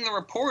playing the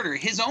reporter.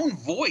 His own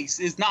voice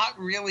is not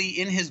really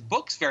in his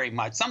books very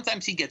much.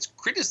 Sometimes he gets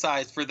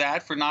criticized for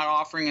that, for not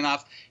offering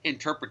enough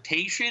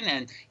interpretation,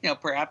 and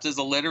perhaps as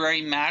a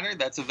literary matter,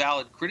 that's a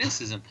valid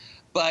criticism.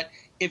 But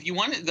if you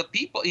want the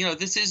people,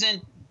 this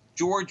isn't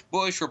George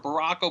Bush or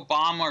Barack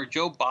Obama or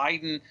Joe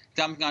Biden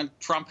dumping on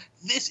Trump.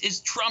 This is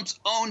Trump's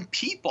own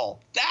people.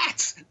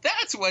 That's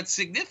what's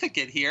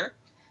significant here.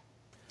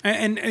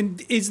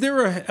 And is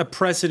there a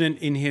precedent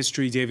in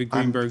history, David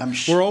Greenberg?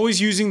 We're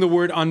always using the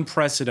word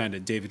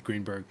unprecedented, David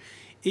Greenberg.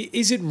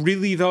 Is it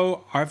really,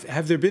 though?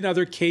 Have there been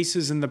other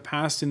cases in the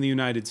past in the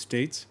United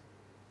States?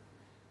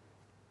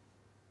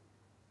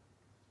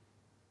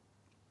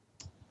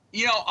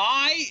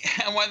 I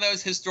am one of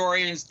those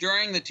historians.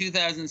 During the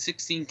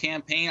 2016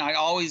 campaign, I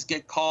always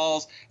get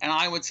calls, and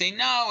I would say,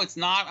 no, it's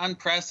not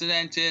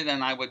unprecedented,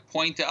 and I would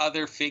point to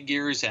other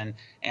figures and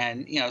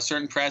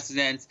certain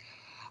precedents.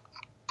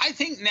 I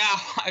think now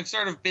I've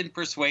sort of been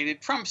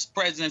persuaded Trump's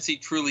presidency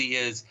truly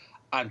is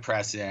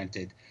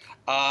unprecedented.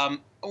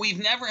 We've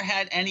never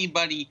had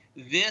anybody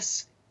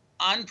this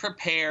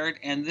unprepared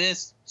and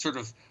this sort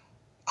of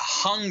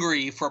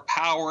hungry for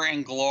power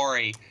and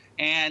glory.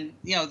 And,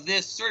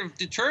 this sort of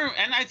determined,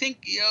 and I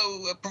think,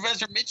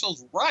 Professor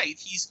Mitchell's right.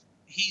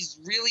 He's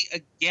really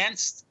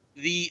against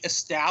the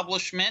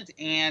establishment,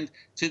 and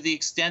to the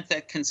extent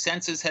that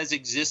consensus has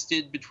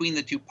existed between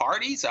the two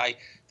parties, I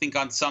think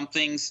on some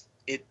things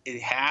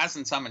it has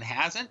and some it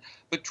hasn't.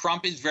 But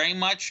Trump is very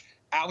much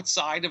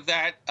outside of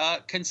that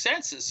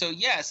consensus. So,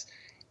 yes,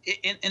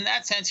 in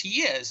that sense,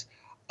 he is.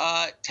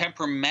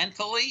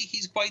 Temperamentally,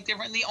 he's quite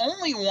different. The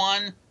only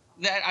one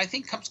that I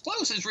think comes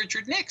close is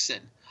Richard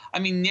Nixon. I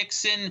mean,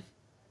 Nixon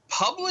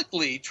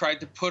publicly tried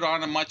to put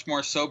on a much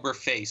more sober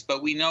face,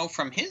 but we know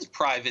from his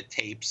private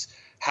tapes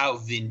how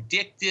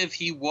vindictive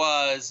he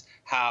was,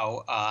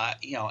 how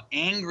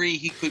angry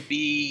he could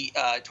be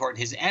toward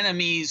his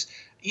enemies,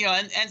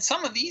 and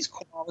some of these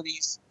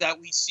qualities that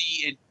we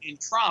see in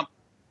Trump,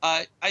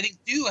 I think,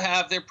 do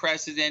have their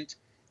precedent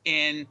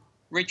in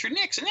Richard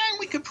Nixon. And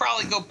we could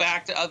probably go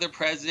back to other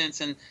presidents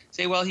and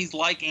say, well, he's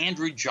like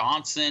Andrew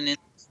Johnson in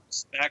this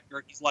respect,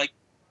 or he's like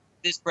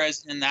this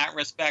president in that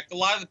respect. A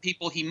lot of the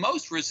people he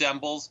most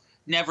resembles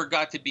never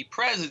got to be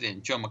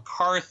president. Joe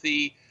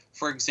McCarthy,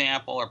 for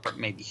example, or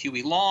maybe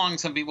Huey Long.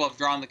 Some people have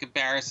drawn the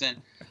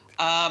comparison.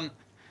 All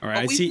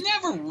right, but we've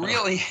never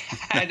really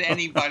had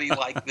anybody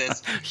like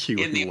this.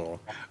 Huey Long.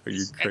 Are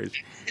you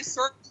crazy?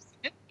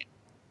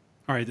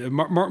 All right,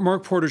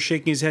 Mark Porter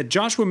shaking his head.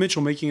 Joshua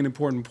Mitchell making an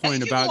important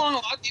point about. Huey Long, a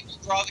lot of people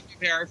draw the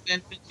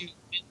comparison that you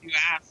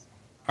asked.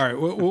 All right,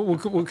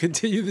 we'll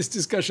continue this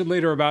discussion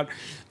later about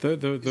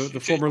the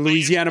former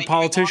Louisiana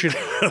politician.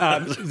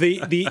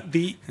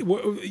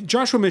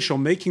 Joshua Mitchell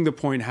making the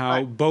point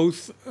how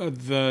both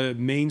the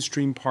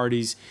mainstream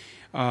parties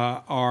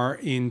are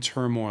in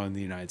turmoil in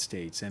the United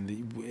States, and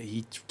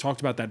he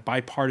talked about that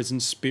bipartisan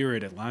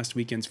spirit at last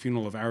weekend's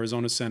funeral of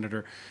Arizona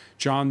Senator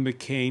John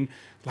McCain.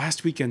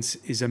 Last weekend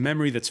is a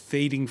memory that's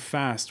fading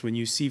fast when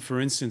you see, for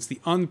instance, the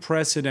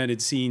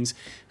unprecedented scenes,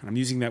 and I'm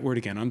using that word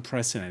again,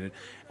 unprecedented,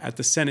 at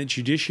the Senate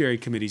Judiciary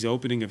Committee's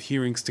opening of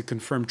hearings to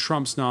confirm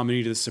Trump's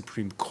nominee to the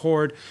Supreme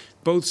Court.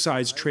 Both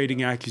sides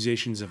trading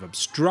accusations of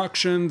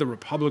obstruction, the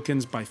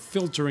Republicans by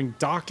filtering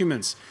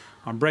documents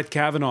on Brett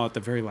Kavanaugh at the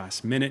very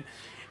last minute,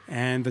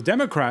 and the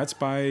Democrats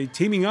by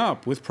teaming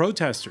up with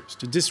protesters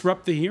to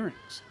disrupt the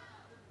hearings.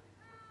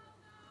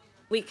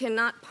 We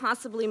cannot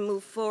possibly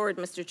move forward,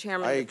 Mr.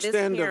 Chairman, I with this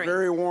extend hearing. a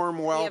very warm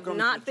welcome we have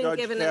not to been Judge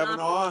given Kavanaugh, an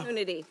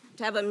opportunity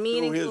to have a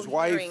meaningful his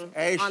wife, hearing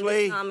Ashley, on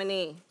this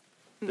nominee.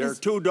 their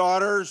two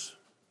daughters.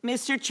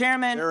 Mr.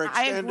 Chairman,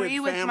 I agree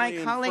with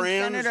my colleague,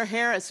 Senator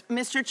Harris.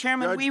 Mr.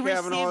 Chairman, Judge we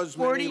Kavanaugh's received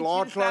many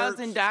law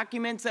 42,000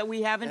 documents that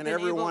we haven't and been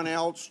able everyone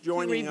else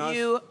joining to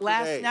review us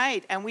last today.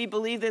 night, and we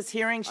believe this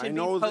hearing should be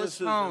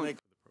postponed.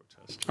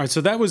 All right, so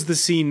that was the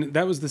scene.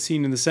 That was the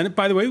scene in the Senate.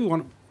 By the way,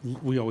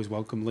 we always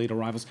welcome late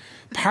arrivals.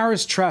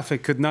 Paris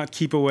traffic could not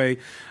keep away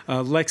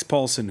Lex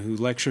Paulson, who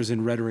lectures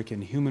in rhetoric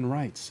and human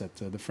rights at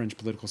the French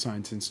Political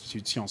Science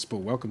Institute, Sciences Po.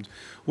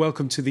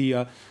 Welcome to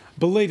the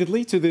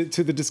belatedly to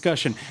the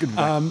discussion.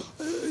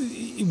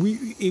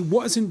 It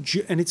wasn't,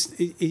 and it's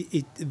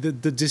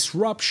the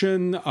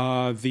disruption,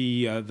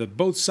 the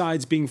both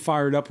sides being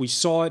fired up. We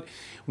saw it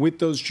with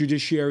those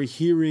judiciary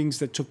hearings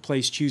that took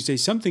place Tuesday.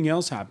 Something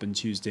else happened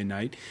Tuesday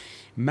night.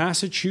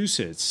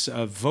 Massachusetts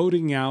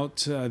voting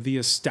out the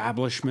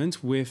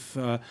establishment with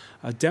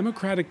a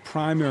Democratic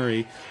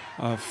primary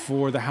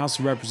for the House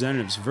of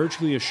Representatives,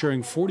 virtually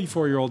assuring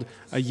 44-year-old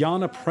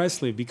Ayanna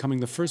Pressley of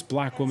becoming the first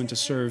black woman to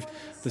serve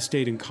the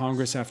state in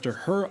Congress after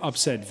her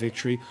upset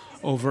victory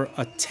over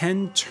a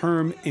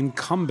 10-term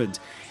incumbent.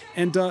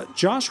 And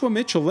Joshua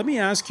Mitchell, let me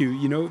ask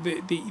you,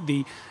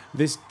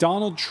 this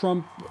Donald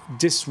Trump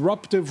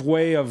disruptive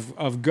way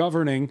of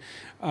governing,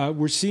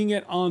 we're seeing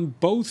it on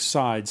both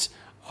sides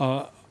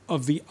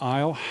of the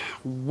aisle.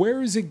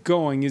 Where is it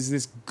going? Is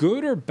this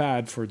good or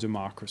bad for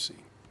democracy?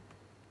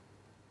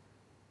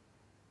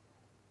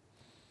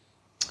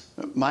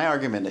 My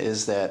argument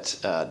is that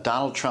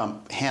Donald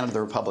Trump handed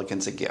the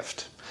Republicans a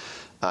gift.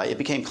 It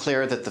became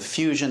clear that the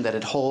fusion that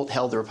had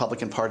held the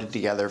Republican Party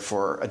together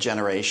for a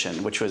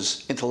generation, which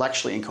was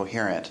intellectually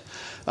incoherent,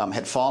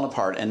 had fallen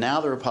apart. And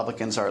now the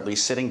Republicans are at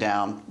least sitting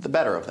down, the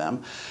better of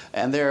them,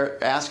 and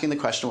they're asking the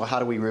question, well, how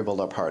do we rebuild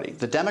our party?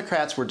 The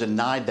Democrats were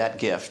denied that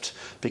gift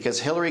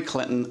because Hillary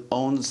Clinton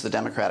owns the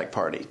Democratic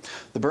Party.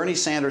 The Bernie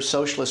Sanders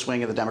socialist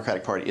wing of the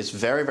Democratic Party is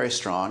very, very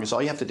strong.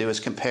 All you have to do is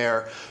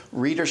compare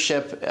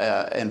readership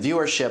and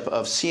viewership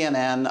of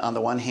CNN on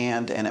the one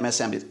hand and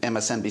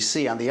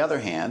MSNBC on the other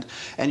hand,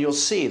 and you'll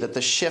see that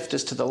the shift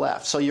is to the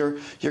left. So you're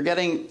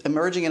getting,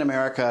 emerging in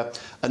America,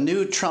 a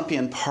new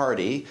Trumpian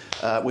party,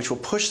 which will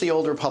push the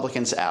old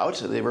Republicans out.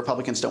 The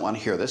Republicans don't want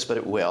to hear this, but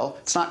it will.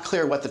 It's not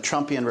clear what the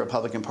Trumpian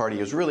Republican Party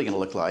is really going to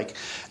look like.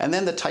 And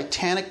then the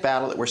titanic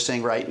battle that we're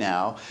seeing right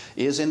now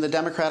is in the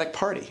Democratic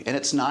Party, and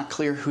it's not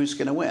clear who's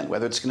going to win,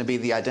 whether it's going to be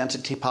the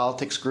identity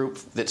politics group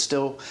that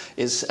still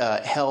is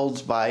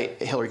held by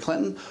Hillary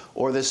Clinton,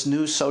 or this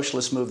new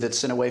socialist move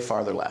that's in a way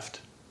farther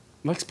left.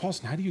 Lex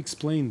Paulson, how do you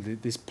explain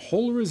this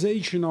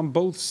polarization on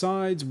both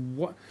sides?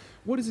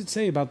 What does it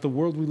say about the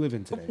world we live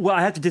in today? Well,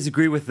 I have to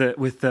disagree with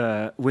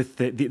the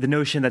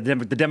notion that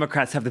the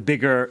Democrats have the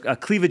bigger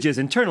cleavages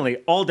internally.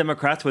 All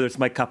Democrats, whether it's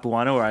Mike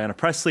Capuano or Ayanna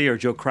Pressley or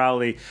Joe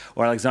Crowley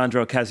or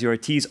Alexandra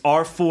Ocasio-Cortez,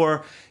 are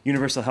for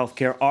universal health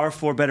care, are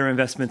for better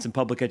investments in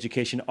public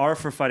education, are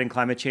for fighting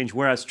climate change,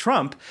 whereas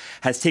Trump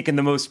has taken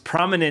the most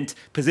prominent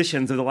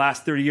positions of the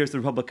last 30 years of the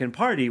Republican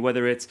Party,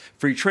 whether it's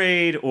free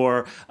trade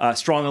or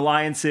strong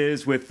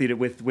alliances with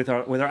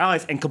our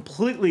allies, and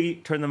completely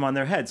turned them on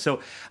their head. So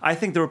I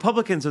think the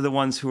Republicans are the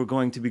ones who are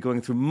going to be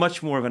going through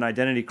much more of an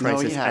identity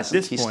crisis at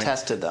this point. He's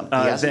tested them. He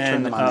hasn't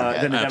turned them on their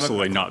head.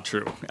 Absolutely not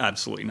true.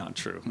 Absolutely not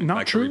true. In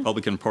fact, true? The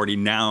Republican Party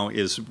now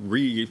is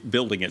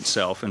rebuilding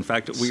itself. In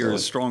fact, we are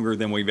stronger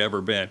than we've ever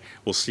been.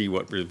 We'll see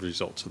what the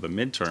results of the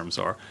midterms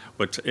are.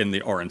 But in the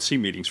RNC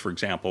meetings, for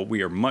example,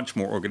 we are much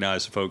more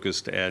organized,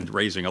 focused, and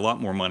raising a lot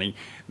more money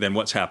than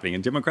what's happening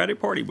in the Democratic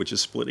Party, which is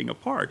splitting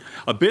apart.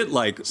 A bit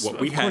like what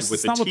we had with the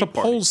Tea Party. It's not what the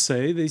polls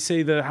say. They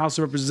say the House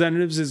of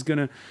Representatives is going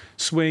to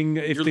swing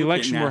if the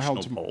election were held.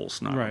 National polls,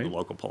 not the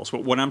local polls.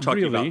 But what I'm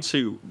talking about,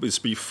 too, is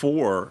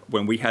before,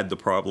 when we had the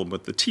problem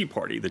with the Tea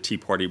Party. The Tea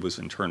Party was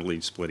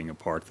internally splitting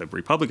apart the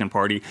Republican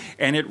Party,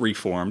 and it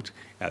reformed,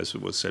 as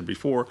was said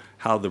before,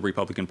 how the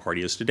Republican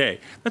Party is today.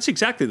 That's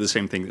exactly the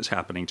same thing that's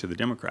happening to the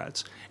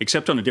Democrats,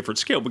 except on a different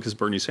scale, because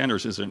Bernie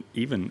Sanders isn't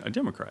even a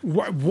Democrat.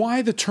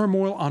 Why the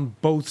turmoil on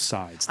both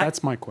sides?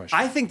 That's my question.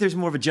 I think there's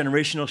more of a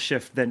generational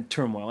shift than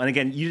turmoil. And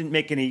again, you didn't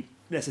make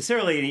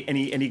necessarily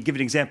any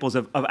given examples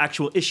of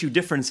actual issue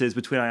differences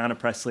between Ayanna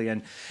Pressley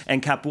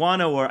and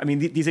Capuano. Or, I mean,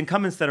 these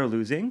incumbents that are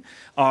losing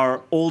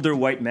are older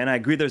white men. I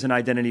agree there's an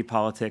identity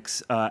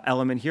politics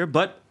element here,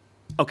 but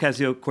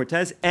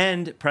Ocasio-Cortez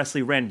and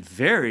Pressley ran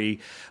very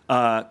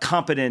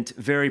competent,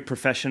 very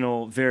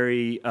professional,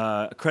 very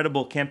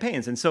credible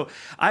campaigns. And so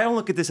I don't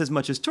look at this as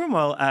much as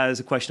turmoil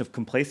as a question of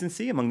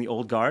complacency among the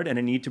old guard and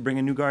a need to bring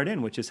a new guard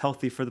in, which is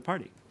healthy for the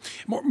party.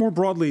 More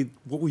broadly,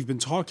 what we've been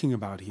talking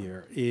about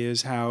here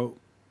is how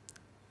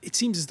it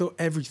seems as though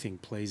everything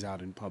plays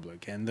out in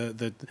public. And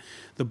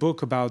the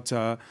book about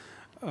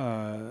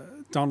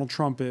Donald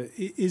Trump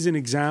is an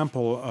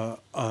example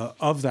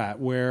of that,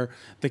 where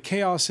the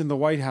chaos in the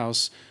White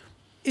House,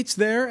 it's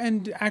there,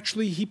 and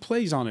actually he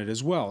plays on it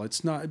as well.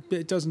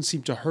 It doesn't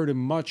seem to hurt him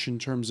much in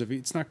terms of,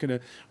 it's not going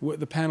to,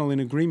 the panel in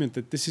agreement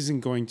that this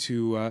isn't going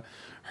to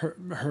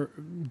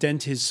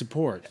dent his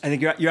support. I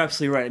think you're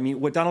absolutely right. I mean,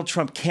 what Donald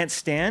Trump can't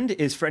stand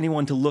is for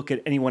anyone to look at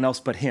anyone else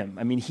but him.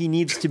 I mean, he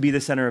needs to be the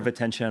center of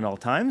attention at all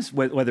times,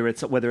 whether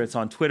it's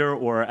on Twitter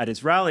or at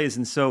his rallies.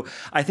 And so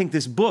I think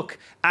this book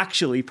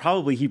actually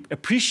probably he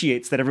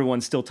appreciates that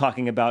everyone's still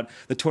talking about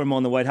the turmoil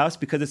in the White House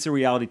because it's a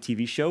reality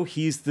TV show.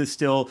 He's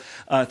still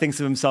thinks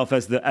of himself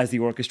as the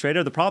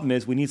orchestrator. The problem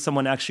is we need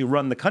someone to actually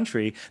run the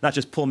country, not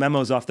just pull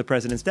memos off the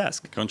president's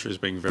desk. The country is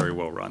being very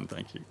well run.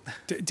 Thank you.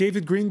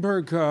 David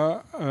Greenberg,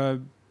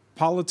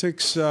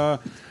 politics. Well,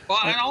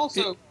 and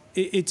also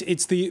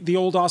it's the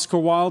old Oscar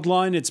Wilde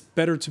line. It's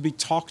better to be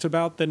talked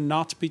about than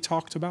not to be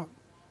talked about.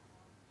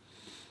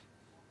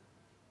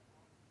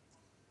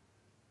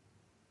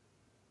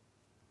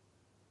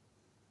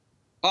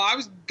 Well, I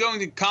was going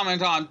to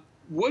comment on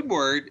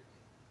Woodward.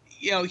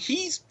 You know,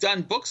 he's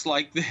done books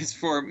like this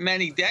for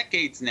many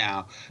decades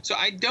now. So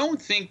I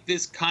don't think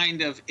this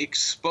kind of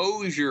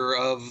exposure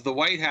of the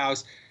White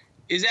House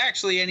is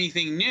actually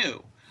anything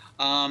new.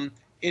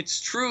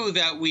 It's true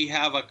that we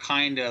have a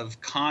kind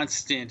of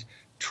constant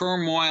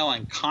turmoil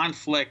and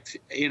conflict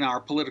in our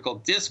political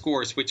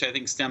discourse, which I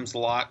think stems a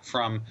lot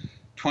from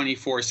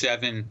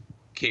 24/7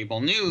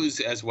 cable news,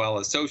 as well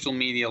as social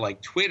media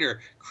like Twitter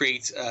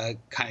creates a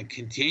kind of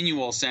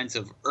continual sense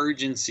of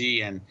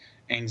urgency and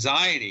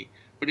anxiety.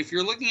 But if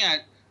you're looking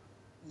at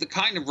the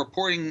kind of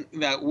reporting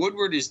that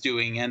Woodward is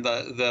doing and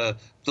the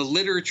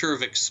literature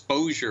of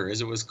exposure, as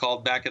it was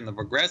called back in the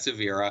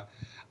progressive era,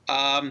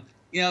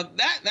 you know,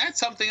 that's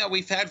something that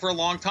we've had for a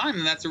long time,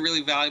 and that's a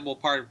really valuable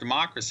part of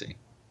democracy.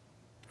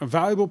 A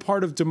valuable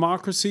part of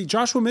democracy.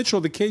 Joshua Mitchell,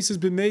 the case has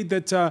been made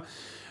that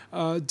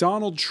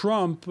Donald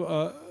Trump,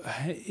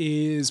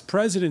 his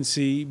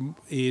presidency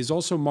is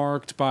also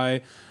marked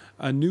by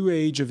a new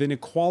age of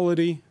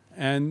inequality,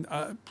 and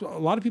a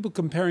lot of people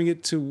comparing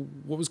it to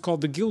what was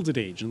called the Gilded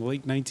Age in the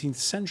late 19th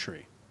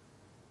century.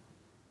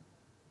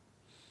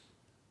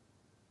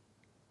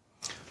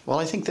 Well,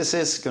 I think this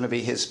is going to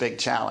be his big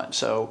challenge.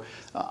 So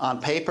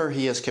on paper,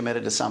 he is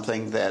committed to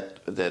something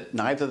that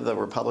neither the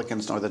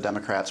Republicans nor the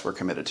Democrats were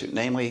committed to,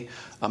 namely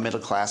a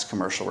middle-class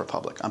commercial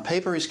republic. On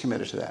paper, he's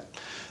committed to that.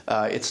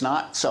 It's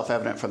not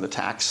self-evident from the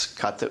tax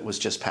cut that was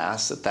just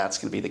passed that that's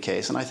going to be the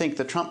case. And I think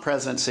the Trump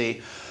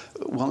presidency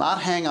will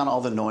not hang on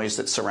all the noise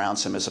that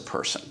surrounds him as a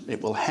person.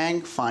 It will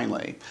hang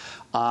finally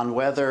on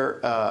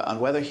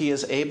whether he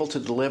is able to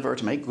deliver,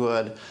 to make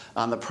good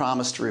on the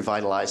promise to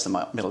revitalize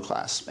the middle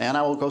class. And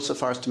I will go so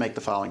far as to make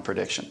the following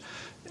prediction.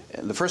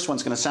 The first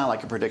one's going to sound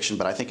like a prediction,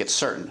 but I think it's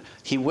certain.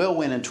 He will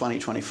win in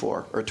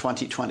 2024 or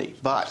 2020.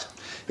 But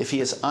if he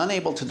is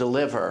unable to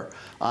deliver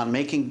on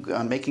making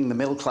the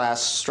middle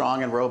class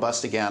strong and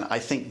robust again, I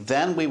think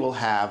then we will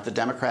have the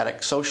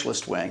Democratic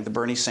Socialist wing, the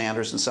Bernie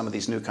Sanders and some of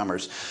these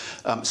newcomers,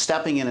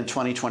 stepping in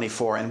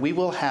 2024, and we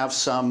will have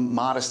some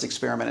modest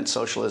experiment in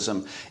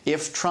socialism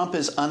if Trump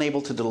is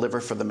unable to deliver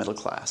for the middle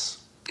class.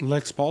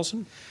 Lex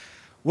Paulsen?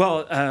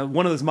 Well,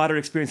 one of those moderate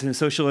experiences in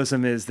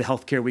socialism is the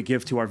health care we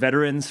give to our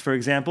veterans, for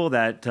example,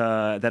 that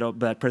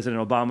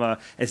President Obama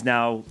is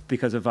now,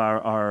 because of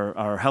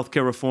our health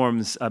care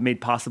reforms,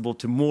 made possible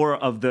to more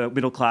of the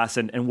middle class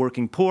and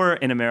working poor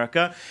in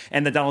America,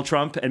 and that Donald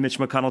Trump and Mitch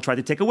McConnell tried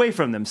to take away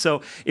from them.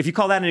 So if you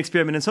call that an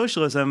experiment in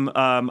socialism,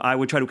 I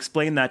would try to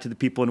explain that to the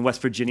people in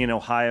West Virginia and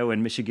Ohio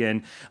and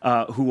Michigan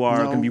who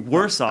are going to be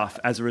worse off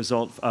as a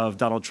result of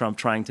Donald Trump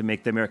trying to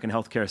make the American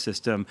health care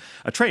system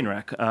a train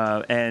wreck.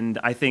 And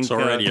I think...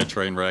 already a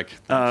train wreck.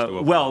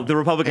 Well, the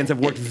Republicans have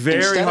worked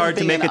very hard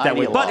to make it that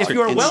way. But if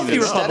you're a wealthy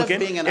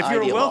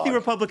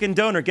Republican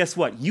donor, guess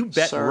what? You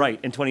bet right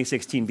in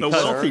 2016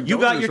 because you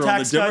got your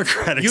tax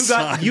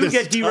cuts, you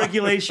get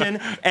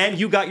deregulation, and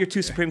you got your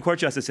 2 Supreme Court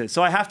justices.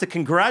 So I have to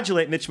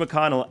congratulate Mitch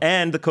McConnell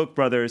and the Koch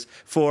brothers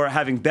for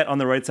having bet on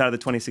the right side of the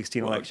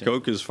 2016 election.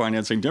 Koch is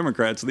financing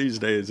Democrats these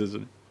days,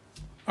 isn't it?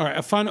 All right,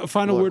 a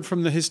final word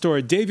from the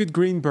historian, David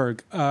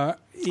Greenberg.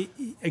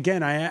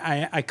 Again,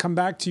 I come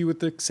back to you with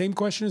the same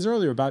question as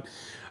earlier about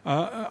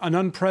an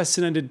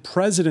unprecedented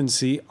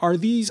presidency. Are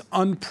these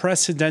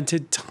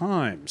unprecedented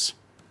times?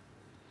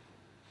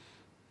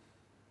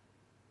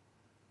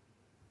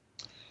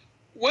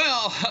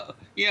 Well,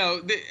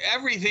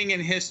 everything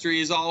in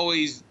history is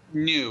always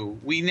new.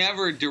 We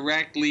never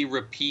directly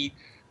repeat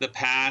the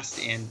past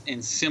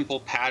in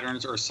simple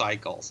patterns or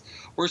cycles.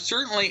 We're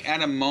certainly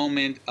at a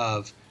moment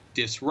of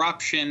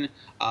disruption,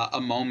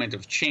 a moment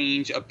of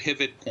change, a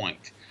pivot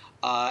point.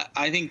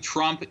 I think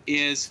Trump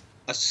is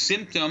a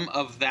symptom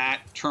of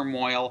that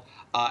turmoil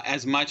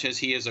as much as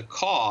he is a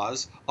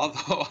cause,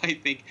 although I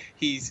think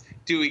he's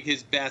doing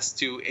his best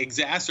to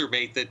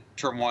exacerbate the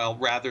turmoil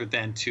rather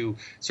than to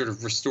sort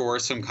of restore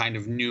some kind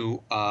of new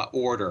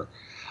order.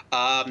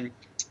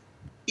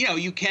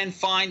 You can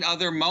find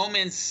other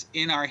moments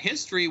in our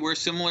history where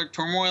similar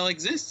turmoil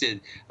existed.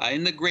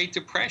 In the Great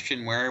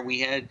Depression, where we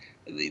had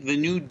the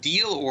New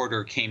Deal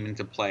order came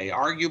into play,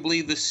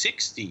 arguably the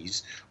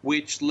 60s,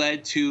 which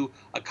led to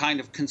a kind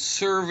of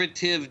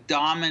conservative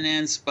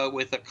dominance, but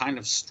with a kind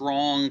of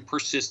strong,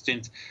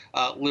 persistent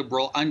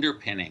liberal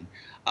underpinning.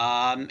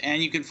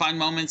 And you can find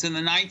moments in the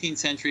 19th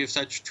century of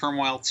such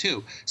turmoil,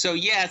 too. So,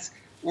 yes,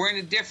 we're in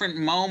a different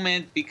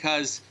moment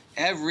because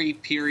every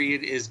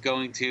period is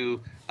going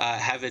to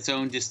have its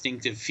own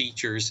distinctive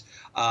features.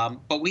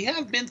 But we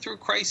have been through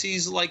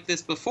crises like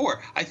this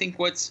before. I think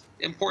what's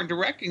important to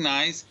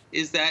recognize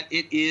is that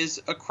it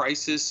is a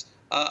crisis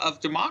of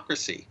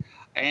democracy.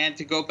 And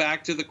to go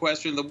back to the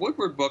question of the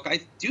Woodward book,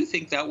 I do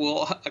think that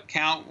will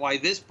account why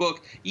this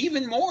book,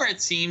 even more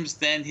it seems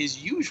than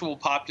his usual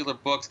popular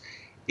books,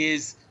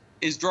 is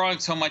drawing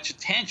so much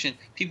attention.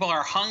 People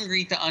are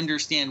hungry to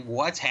understand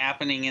what's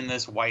happening in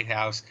this White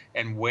House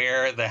and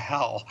where the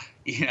hell,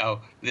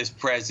 this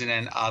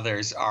president and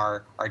others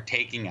are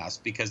taking us,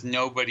 because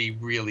nobody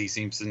really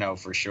seems to know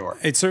for sure.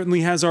 It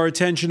certainly has our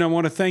attention. I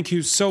want to thank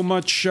you so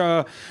much,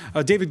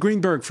 David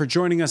Greenberg, for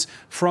joining us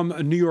from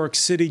New York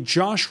City,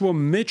 Joshua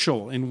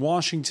Mitchell in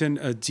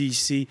Washington,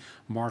 D.C.,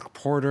 Mark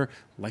Porter,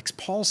 Lex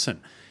Paulsen.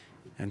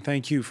 And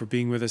thank you for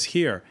being with us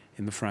here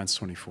in the France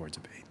 24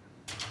 debate.